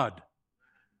in the mud?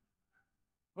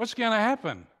 What's going to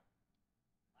happen?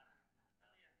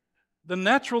 The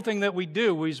natural thing that we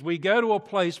do is we go to a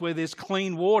place where there's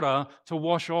clean water to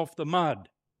wash off the mud.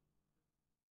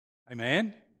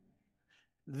 Amen?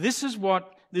 This is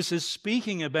what this is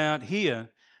speaking about here,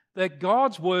 that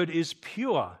God's Word is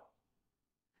pure.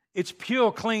 It's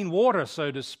pure, clean water,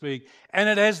 so to speak, and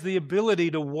it has the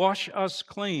ability to wash us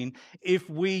clean if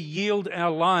we yield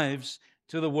our lives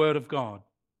to the Word of God.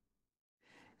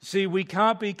 See, we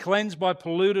can't be cleansed by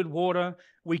polluted water.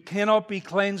 We cannot be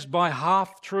cleansed by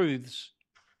half-truths.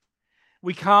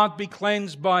 We can't be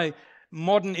cleansed by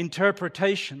modern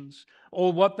interpretations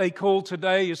or what they call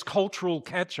today is cultural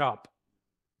catch-up.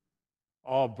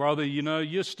 Oh, brother,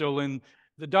 you're still in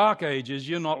the dark ages.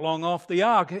 You're not long off the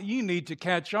ark. You need to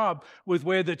catch up with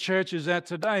where the church is at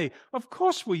today. Of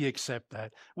course we accept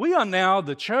that. We are now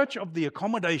the church of the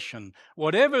accommodation.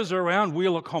 Whatever's around,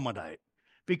 we'll accommodate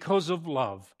because of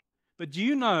love. But do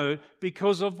you know,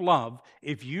 because of love,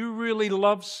 if you really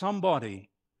love somebody,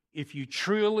 if you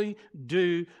truly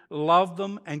do love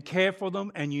them and care for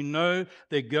them and you know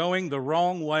they're going the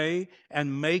wrong way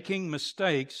and making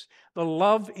mistakes, the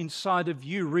love inside of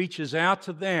you reaches out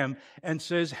to them and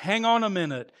says, hang on a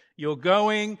minute, you're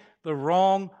going the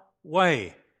wrong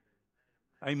way.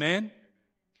 Amen?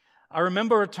 I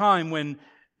remember a time when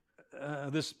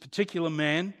this particular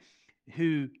man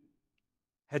who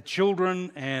had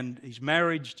children and his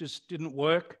marriage just didn't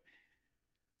work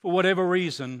for whatever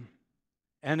reason,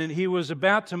 and then he was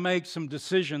about to make some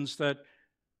decisions that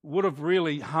would have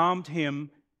really harmed him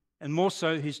and more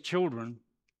so his children.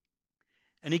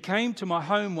 And he came to my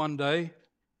home one day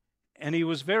and he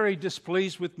was very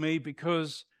displeased with me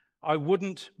because I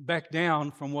wouldn't back down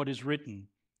from what is written.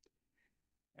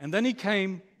 And then he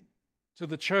came to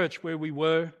the church where we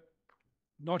were,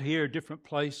 not here, a different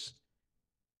place,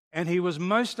 and he was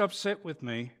most upset with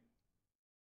me.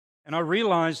 And I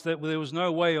realized that there was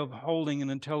no way of holding an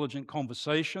intelligent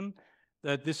conversation,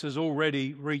 that this has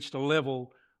already reached a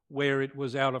level where it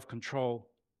was out of control.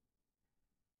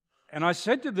 And I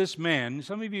said to this man,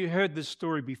 some of you heard this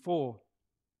story before,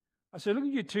 I said, look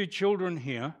at your two children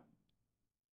here.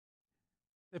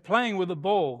 They're playing with a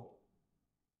ball.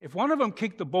 If one of them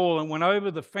kicked the ball and went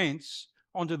over the fence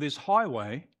onto this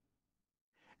highway,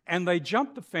 and they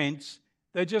jumped the fence,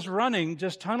 they're just running,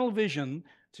 just tunnel vision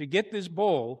to get this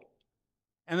ball,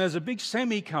 and there's a big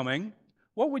semi coming,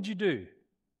 what would you do?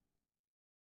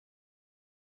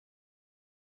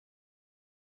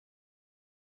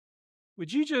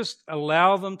 Would you just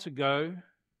allow them to go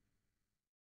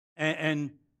and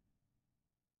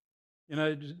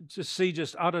just see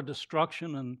just utter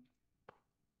destruction?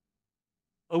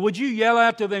 Or would you yell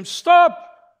out to them, stop?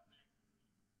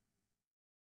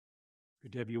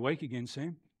 Good to have you awake again,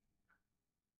 Sam.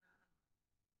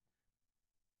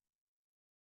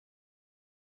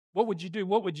 What would you do?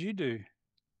 What would you do?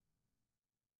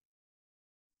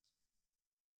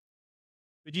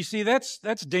 But you see, that's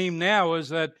deemed now as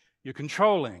that you're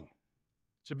controlling.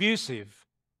 It's abusive.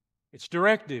 It's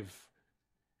directive.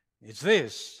 It's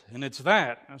this and it's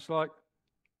that. And it's like,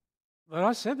 but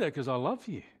I said that because I love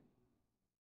you.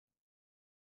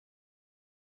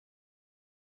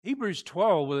 Hebrews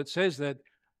 12, well, it says that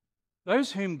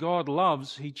those whom God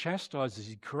loves, He chastises,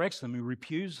 He corrects them, He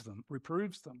reproves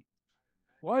them.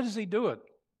 Why does He do it?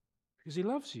 Because He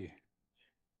loves you.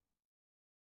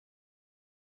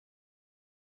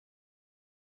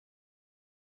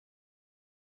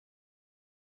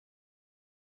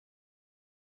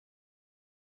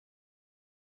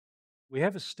 We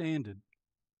have a standard.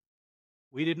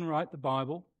 We didn't write the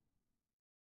Bible.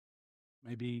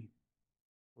 Maybe,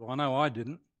 well, I know I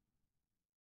didn't.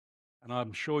 And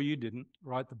I'm sure you didn't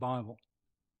write the Bible.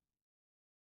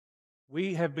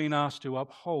 We have been asked to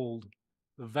uphold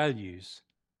the values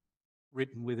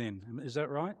written within. Is that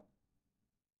right?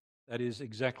 That is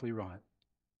exactly right.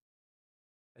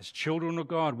 As children of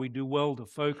God, we do well to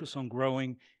focus on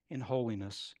growing in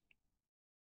holiness.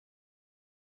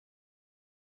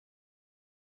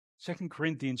 2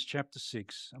 Corinthians chapter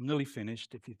 6. I'm nearly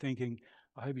finished. If you're thinking,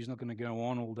 I hope he's not going to go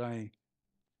on all day.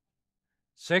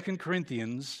 2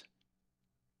 Corinthians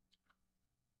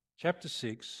chapter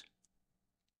 6.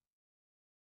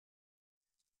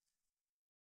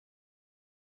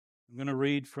 I'm going to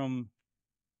read from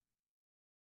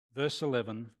verse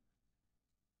 11.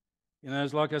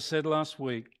 It's like I said last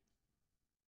week,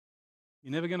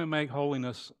 you're never going to make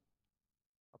holiness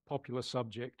a popular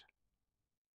subject.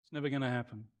 It's never going to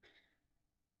happen.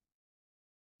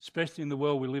 Especially in the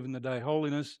world we live in today.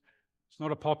 Holiness, it's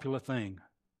not a popular thing.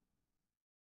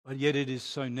 But yet it is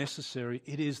so necessary.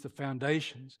 It is the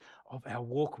foundations of our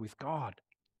walk with God.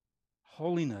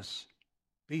 Holiness.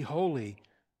 Be holy,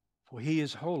 for He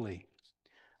is holy.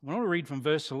 I want to read from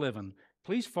verse 11.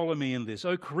 Please follow me in this.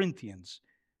 O Corinthians,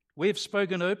 we have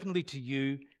spoken openly to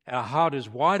you. Our heart is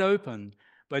wide open,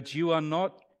 but you are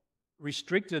not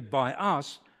restricted by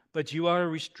us, but you are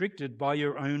restricted by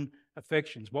your own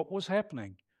affections. What was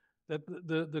happening?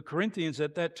 that the Corinthians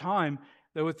at that time,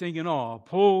 they were thinking, oh,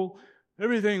 Paul,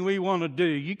 everything we want to do,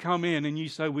 you come in and you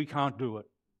say we can't do it.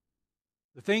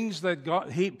 The things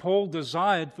that Paul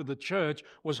desired for the church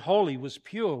was holy, was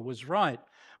pure, was right.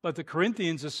 But the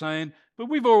Corinthians are saying, but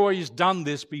we've always done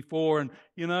this before, and,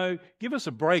 give us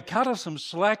a break, cut us some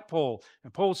slack, Paul.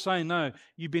 And Paul's saying, no,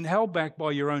 you've been held back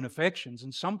by your own affections,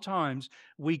 and sometimes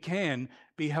we can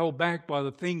be held back by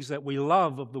the things that we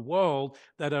love of the world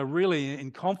that are really in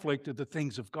conflict with the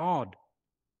things of God.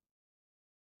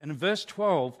 And in verse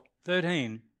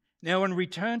 13, now in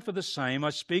return for the same,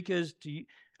 I speak as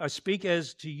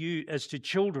to you as to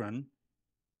children.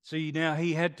 See, now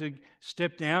he had to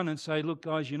step down and say, look,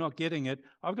 guys, you're not getting it.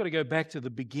 I've got to go back to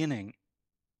the beginning.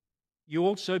 You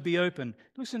also be open.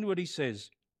 Listen to what he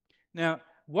says. Now,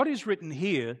 what is written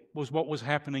here was what was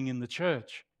happening in the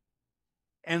church.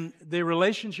 And their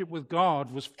relationship with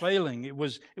God was failing. It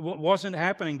wasn't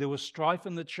happening. There was strife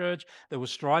in the church. There was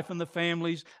strife in the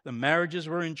families. The marriages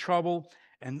were in trouble.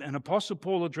 And Apostle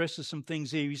Paul addresses some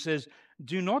things here. He says,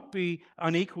 do not be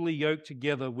unequally yoked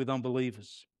together with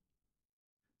unbelievers.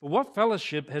 For what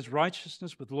fellowship has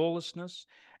righteousness with lawlessness?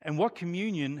 And what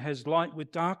communion has light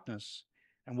with darkness?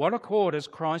 And what accord has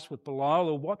Christ with Belial?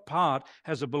 Or what part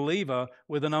has a believer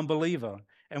with an unbeliever?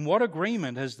 And what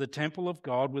agreement has the temple of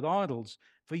God with idols?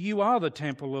 For you are the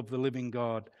temple of the living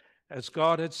God. As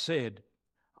God had said,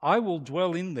 I will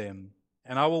dwell in them,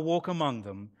 and I will walk among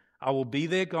them. I will be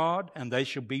their God, and they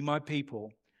shall be my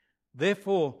people.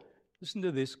 Therefore, listen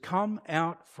to this, come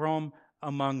out from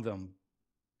among them.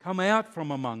 Come out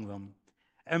from among them,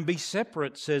 and be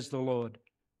separate, says the Lord.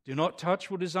 Do not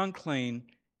touch what is unclean,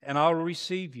 and I will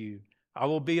receive you. I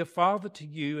will be a father to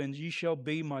you, and you shall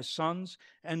be my sons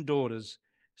and daughters,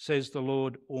 says the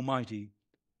Lord Almighty.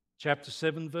 Chapter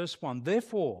 7, verse 1.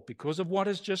 Therefore, because of what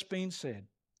has just been said,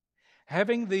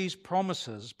 having these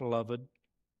promises, beloved,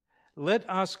 let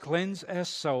us cleanse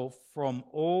ourselves from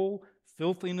all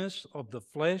filthiness of the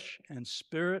flesh and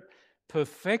spirit,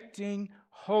 perfecting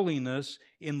holiness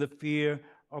in the fear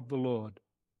of the Lord.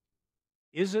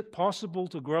 Is it possible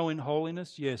to grow in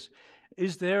holiness? Yes.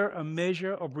 Is there a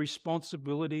measure of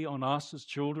responsibility on us as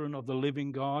children of the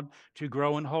living God to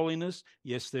grow in holiness?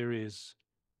 Yes, there is.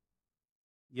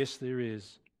 Yes, there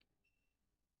is.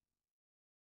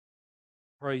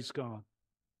 Praise God.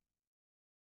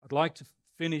 I'd like to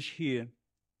finish here.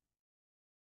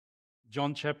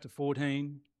 John chapter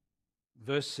 14,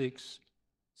 verse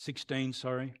 16.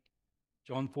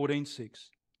 John 14:6.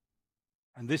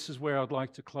 And this is where I'd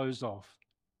like to close off.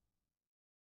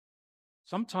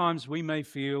 Sometimes we may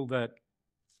feel that,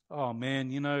 oh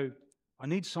man, I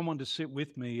need someone to sit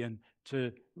with me and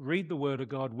to read the Word of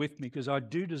God with me because I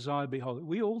do desire to be holy.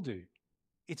 We all do.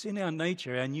 It's in our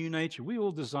nature, our new nature. We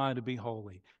all desire to be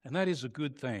holy, and that is a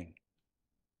good thing.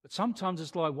 But sometimes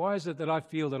it's like, why is it that I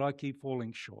feel that I keep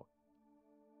falling short?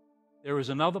 There is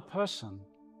another person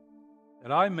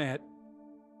that I met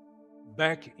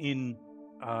back in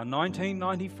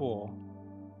 1994,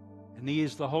 and he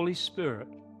is the Holy Spirit.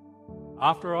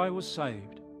 After I was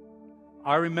saved,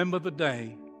 I remember the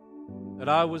day that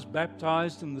I was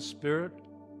baptized in the Spirit.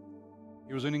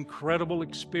 It was an incredible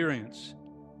experience.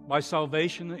 My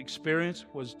salvation experience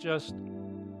was just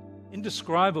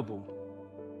indescribable.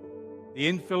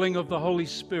 The infilling of the Holy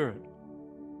Spirit,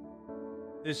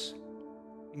 this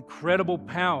incredible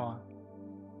power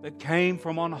that came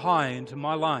from on high into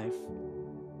my life,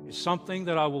 is something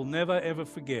that I will never ever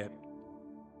forget.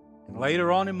 And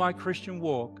later on in my Christian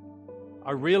walk,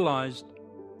 I realized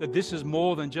that this is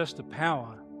more than just a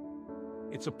power.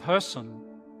 It's a person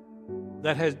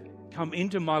that has come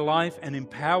into my life and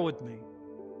empowered me.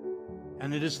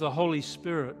 And it is the Holy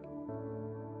Spirit.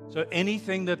 So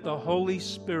anything that the Holy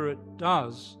Spirit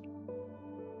does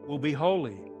will be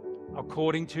holy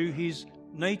according to His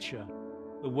nature.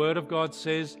 The Word of God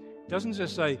says, it doesn't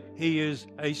just say He is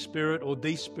a Spirit or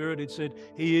the Spirit. It said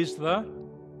He is the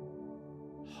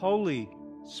Holy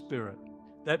Spirit.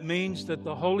 That means that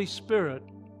the Holy Spirit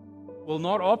will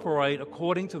not operate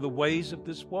according to the ways of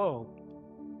this world,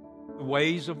 the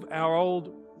ways of our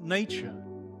old nature.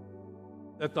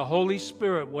 That the Holy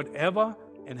Spirit, whatever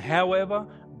and however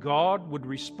God would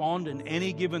respond in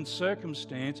any given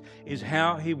circumstance, is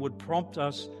how He would prompt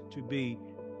us to be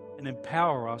and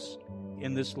empower us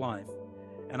in this life.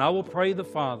 And I will pray the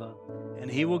Father,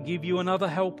 and He will give you another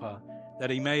helper,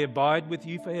 that He may abide with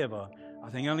you forever. I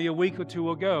think only a week or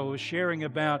two ago I was sharing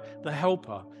about the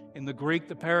helper. In the Greek,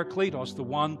 the parakletos, the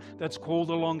one that's called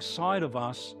alongside of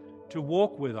us to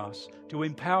walk with us, to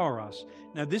empower us.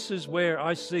 Now this is where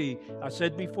I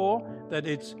said before, that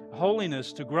it's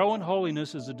holiness. To grow in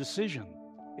holiness is a decision.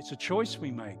 It's a choice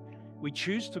we make. We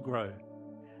choose to grow.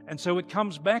 And so it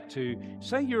comes back to,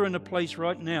 say you're in a place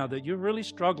right now that you're really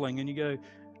struggling and you go,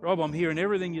 Rob, I'm hearing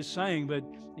everything you're saying, but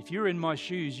if you're in my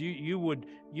shoes, you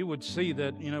would see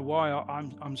that, why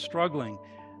I'm struggling.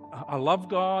 I love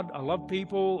God, I love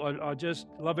people, I just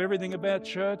love everything about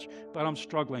church, but I'm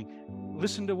struggling.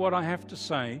 Listen to what I have to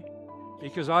say,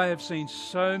 because I have seen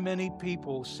so many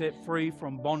people set free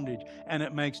from bondage, and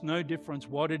it makes no difference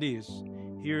what it is.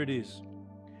 Here it is.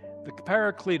 The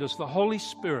Paracletus, the Holy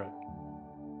Spirit.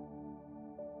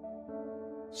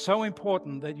 So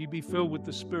important that you be filled with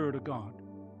the Spirit of God.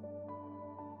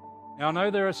 Now, I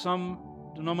know there are some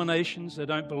denominations that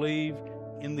don't believe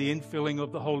in the infilling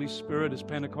of the Holy Spirit as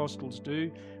Pentecostals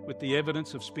do, with the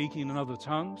evidence of speaking in other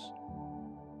tongues.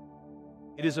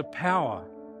 It is a power.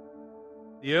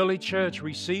 The early church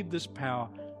received this power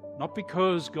not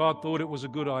because God thought it was a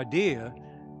good idea,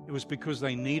 it was because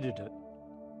they needed it.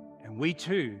 And we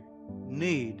too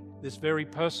need this very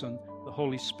person, the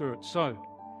Holy Spirit. So,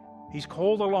 He's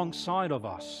called alongside of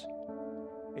us.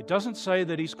 It doesn't say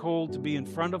that He's called to be in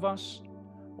front of us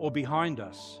or behind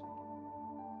us.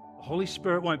 The Holy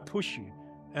Spirit won't push you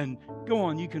and go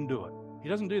on, you can do it. He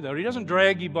doesn't do that. He doesn't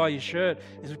drag you by your shirt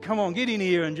and say, come on, get in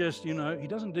here and just, He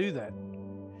doesn't do that.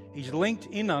 He's linked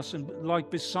in us and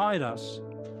like beside us.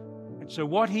 And so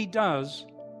what He does,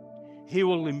 He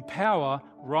will empower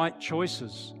right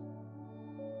choices.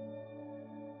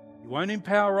 He won't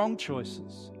empower wrong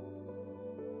choices.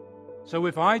 So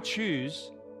if I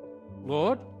choose,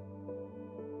 Lord,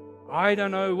 I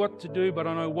don't know what to do, but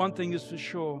I know one thing is for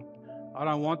sure. I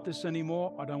don't want this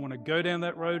anymore. I don't want to go down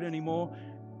that road anymore.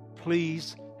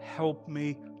 Please help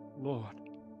me, Lord.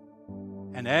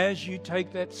 And as you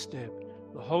take that step,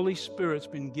 the Holy Spirit's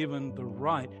been given the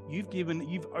right.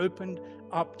 You've opened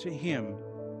up to Him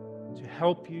to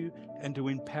help you and to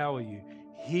empower you.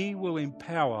 He will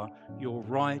empower your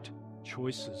right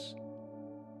choices.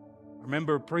 I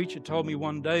remember a preacher told me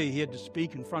one day he had to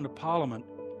speak in front of Parliament,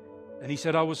 and he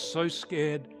said, I was so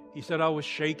scared. He said, I was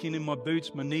shaking in my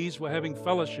boots. My knees were having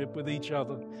fellowship with each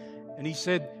other. And he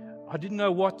said, I didn't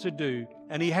know what to do.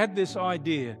 And he had this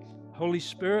idea, Holy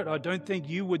Spirit, I don't think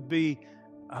you would be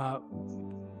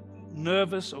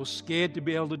nervous or scared to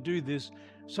be able to do this.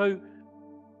 So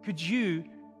could you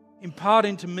impart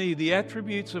into me the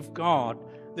attributes of God?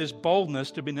 There's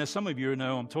boldness to be. Now, some of you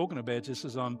know I'm talking about just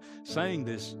as I'm saying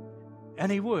this. And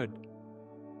he would.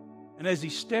 And as he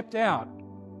stepped out,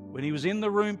 when he was in the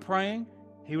room praying,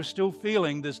 he was still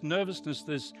feeling this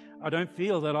nervousness, I don't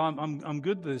feel that I'm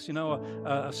good with this.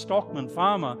 A stockman,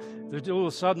 farmer, that all of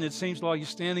a sudden it seems like you're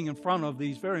standing in front of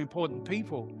these very important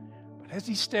people. But as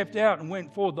he stepped out and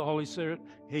went forward, the Holy Spirit,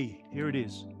 here it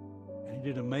is. And he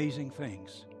did amazing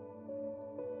things.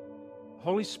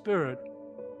 Holy Spirit,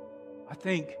 I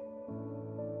think,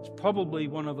 is probably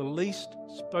one of the least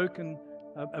spoken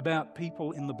about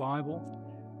people in the Bible,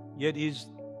 yet is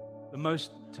the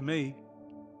most, to me,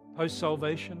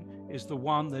 post-salvation, is the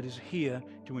one that is here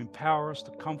to empower us,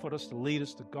 to comfort us, to lead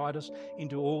us, to guide us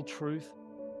into all truth.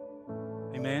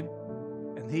 Amen?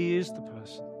 And He is the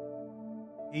person.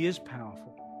 He is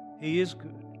powerful. He is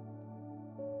good.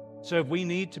 So if we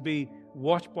need to be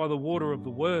washed by the water of the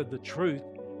Word, the truth,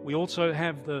 we also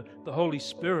have the Holy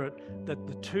Spirit, that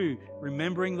the two,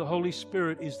 remembering the Holy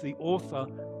Spirit is the author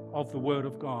of the Word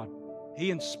of God.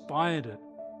 He inspired it.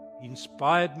 He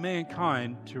inspired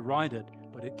mankind to write it,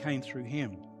 but it came through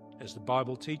Him, as the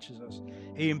Bible teaches us.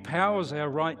 He empowers our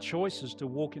right choices to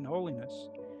walk in holiness.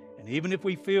 And even if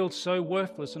we feel so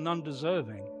worthless and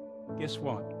undeserving, guess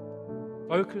what?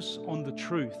 Focus on the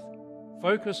truth.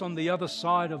 Focus on the other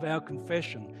side of our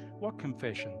confession. What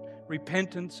confession?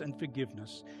 Repentance and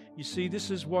forgiveness. You see,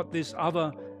 this is what this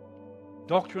other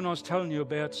doctrine I was telling you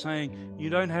about, saying you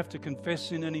don't have to confess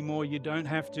sin anymore, you don't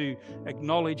have to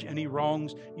acknowledge any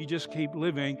wrongs, you just keep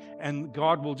living and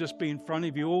God will just be in front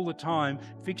of you all the time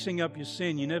fixing up your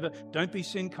sin. Don't be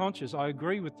sin conscious. I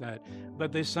agree with that,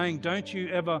 but they're saying don't you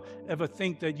ever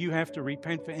think that you have to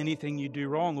repent for anything you do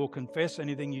wrong or confess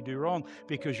anything you do wrong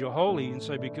because you're holy, and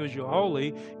so because you're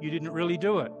holy you didn't really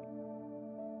do it.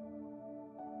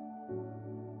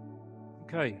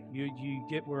 Okay, you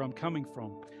get where I'm coming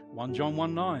from. 1 John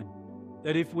 1:9,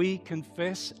 that if we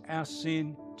confess our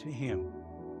sin to Him,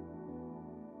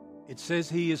 it says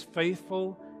He is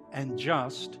faithful and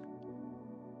just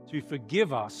to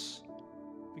forgive us.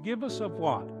 Forgive us of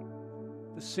what?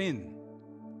 The sin.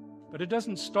 But it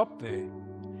doesn't stop there.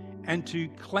 And to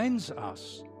cleanse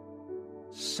us,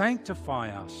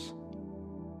 sanctify us,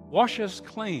 wash us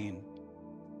clean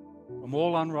from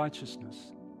all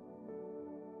unrighteousness.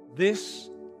 This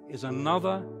is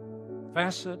another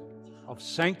facet of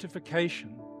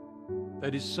sanctification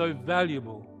that is so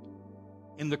valuable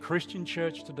in the Christian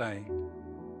church today,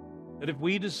 that if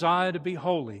we desire to be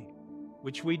holy,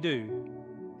 which we do,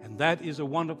 and that is a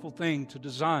wonderful thing to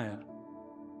desire,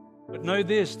 but know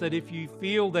this, that if you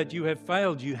feel that you have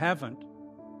failed, you haven't.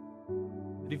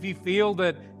 That if you feel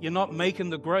that you're not making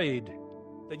the grade,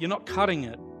 that you're not cutting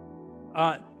it,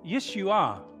 yes, you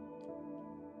are.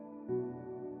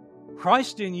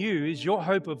 Christ in you is your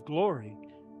hope of glory.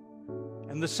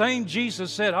 And the same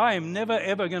Jesus said, I am never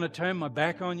ever going to turn my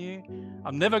back on you.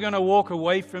 I'm never going to walk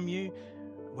away from you.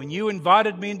 When you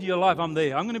invited me into your life, I'm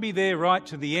there. I'm going to be there right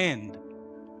to the end.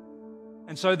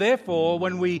 And so therefore,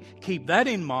 when we keep that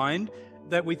in mind,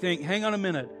 that we think, hang on a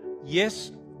minute,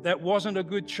 yes, that wasn't a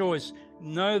good choice.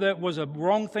 No, that was a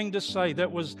wrong thing to say.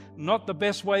 That was not the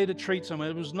best way to treat someone.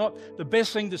 It was not the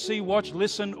best thing to see, watch,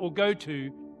 listen, or go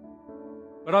to.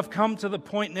 But I've come to the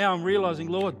point now, I'm realizing,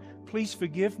 Lord, please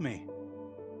forgive me.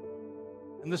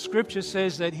 And the scripture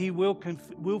says that He will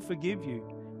forgive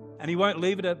you. And He won't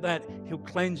leave it at that. He'll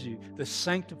cleanse you. The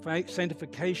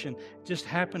sanctification just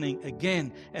happening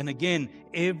again and again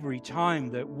every time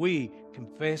that we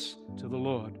confess to the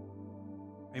Lord.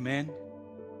 Amen.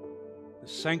 The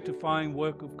sanctifying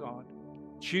work of God.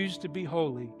 Choose to be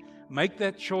holy. Make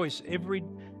that choice every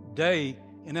day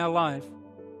in our life.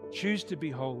 Choose to be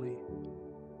holy.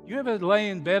 You ever lay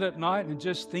in bed at night and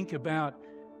just think about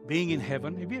being in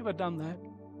heaven? Have you ever done that?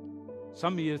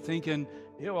 Some of you are thinking,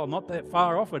 yeah, well, I'm not that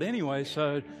far off it anyway,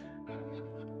 so...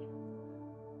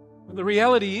 But the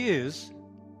reality is,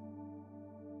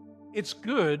 it's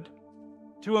good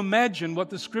to imagine what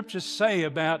the scriptures say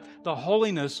about the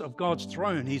holiness of God's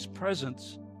throne, His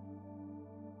presence.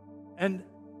 And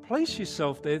place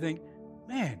yourself there, think,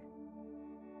 man,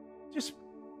 just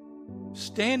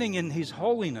standing in His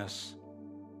holiness.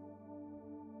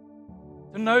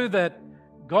 To know that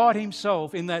God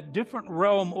Himself, in that different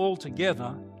realm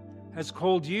altogether, has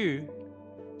called you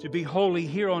to be holy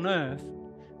here on earth,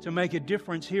 to make a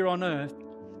difference here on earth,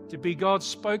 to be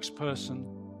God's spokesperson,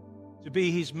 to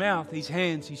be His mouth, His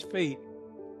hands, His feet.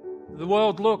 The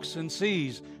world looks and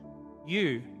sees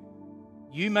you.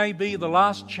 You may be the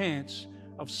last chance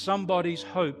of somebody's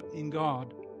hope in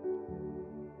God.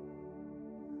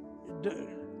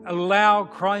 Allow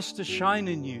Christ to shine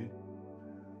in you.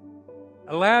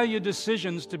 Allow your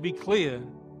decisions to be clear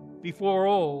before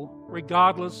all,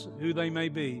 regardless who they may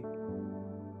be.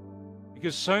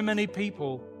 Because so many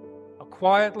people are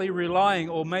quietly relying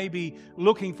or maybe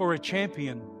looking for a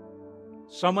champion.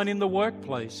 Someone in the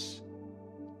workplace,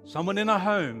 someone in a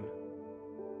home,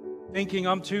 thinking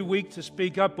I'm too weak to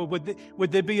speak up, but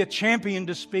would there be a champion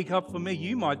to speak up for me?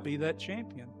 You might be that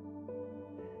champion.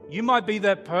 You might be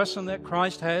that person that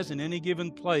Christ has in any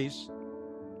given place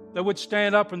that would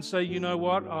stand up and say, you know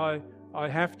what, I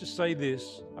have to say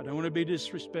this. I don't want to be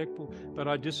disrespectful, but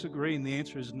I disagree. And the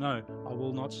answer is no, I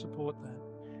will not support that.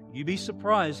 You'd be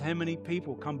surprised how many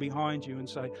people come behind you and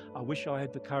say, I wish I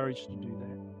had the courage to do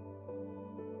that.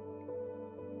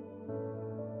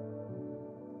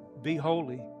 Be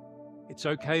holy. It's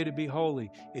okay to be holy.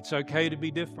 It's okay to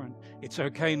be different. It's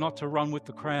okay not to run with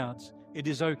the crowds. It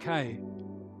is okay.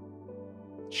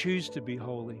 Choose to be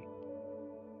holy.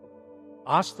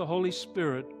 Ask the Holy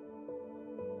Spirit,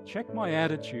 check my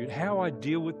attitude, how I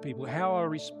deal with people, how I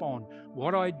respond,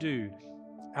 what I do.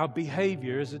 Our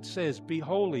behavior, as it says, be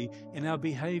holy in our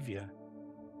behavior.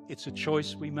 It's a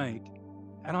choice we make.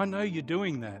 And I know you're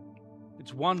doing that.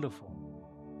 It's wonderful.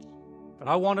 But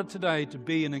I want it today to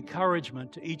be an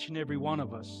encouragement to each and every one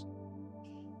of us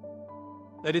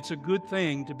that it's a good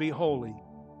thing to be holy.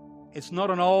 It's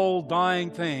not an old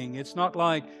dying thing. It's not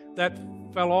like that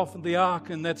fell off of the ark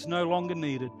and that's no longer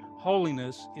needed.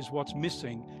 Holiness is what's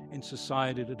missing in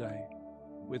society today.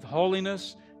 With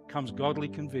holiness comes godly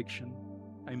conviction.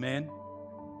 Amen.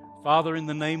 Father, in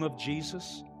the name of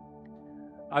Jesus,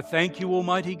 I thank you,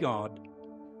 Almighty God,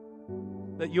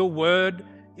 that your word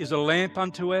is a lamp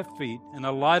unto our feet and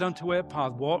a light unto our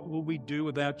path. What will we do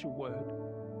without your word?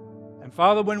 And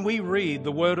Father, when we read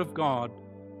the word of God,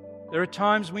 there are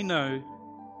times we know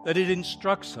that it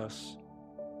instructs us,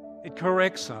 it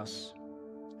corrects us.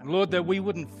 And Lord, that we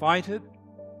wouldn't fight it,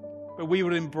 but we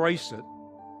would embrace it,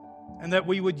 and that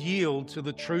we would yield to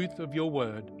the truth of your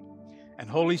word. And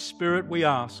Holy Spirit, we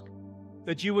ask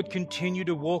that you would continue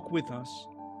to walk with us,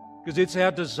 because it's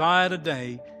our desire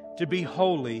today to be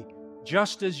holy,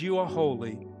 just as you are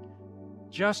holy,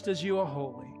 just as you are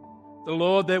holy. The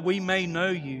Lord, that we may know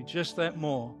you just that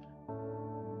more,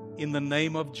 in the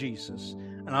name of Jesus.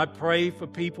 And I pray for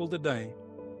people today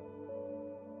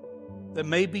that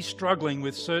may be struggling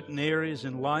with certain areas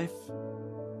in life,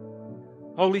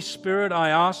 Holy Spirit, I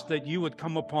ask that you would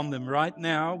come upon them right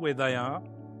now where they are.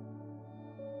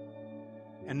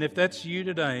 And if that's you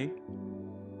today,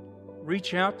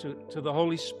 reach out to the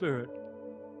Holy Spirit.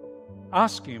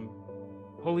 Ask Him,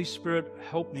 Holy Spirit,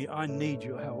 help me. I need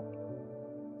your help.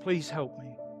 Please help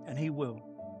me. And He will.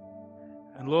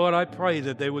 And Lord, I pray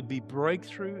that there would be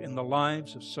breakthrough in the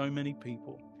lives of so many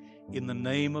people. In the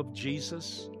name of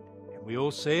Jesus. And we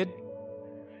all said,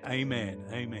 Amen.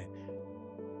 Amen.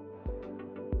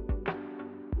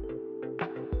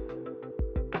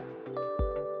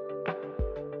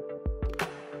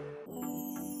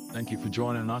 Thank you for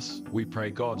joining us. We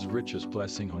pray God's richest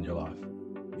blessing on your life.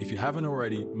 If you haven't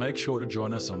already, make sure to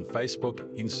join us on Facebook,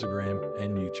 Instagram,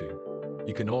 and YouTube.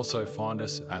 You can also find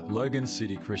us at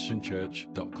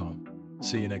logancitychristianchurch.com.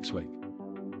 See you next week.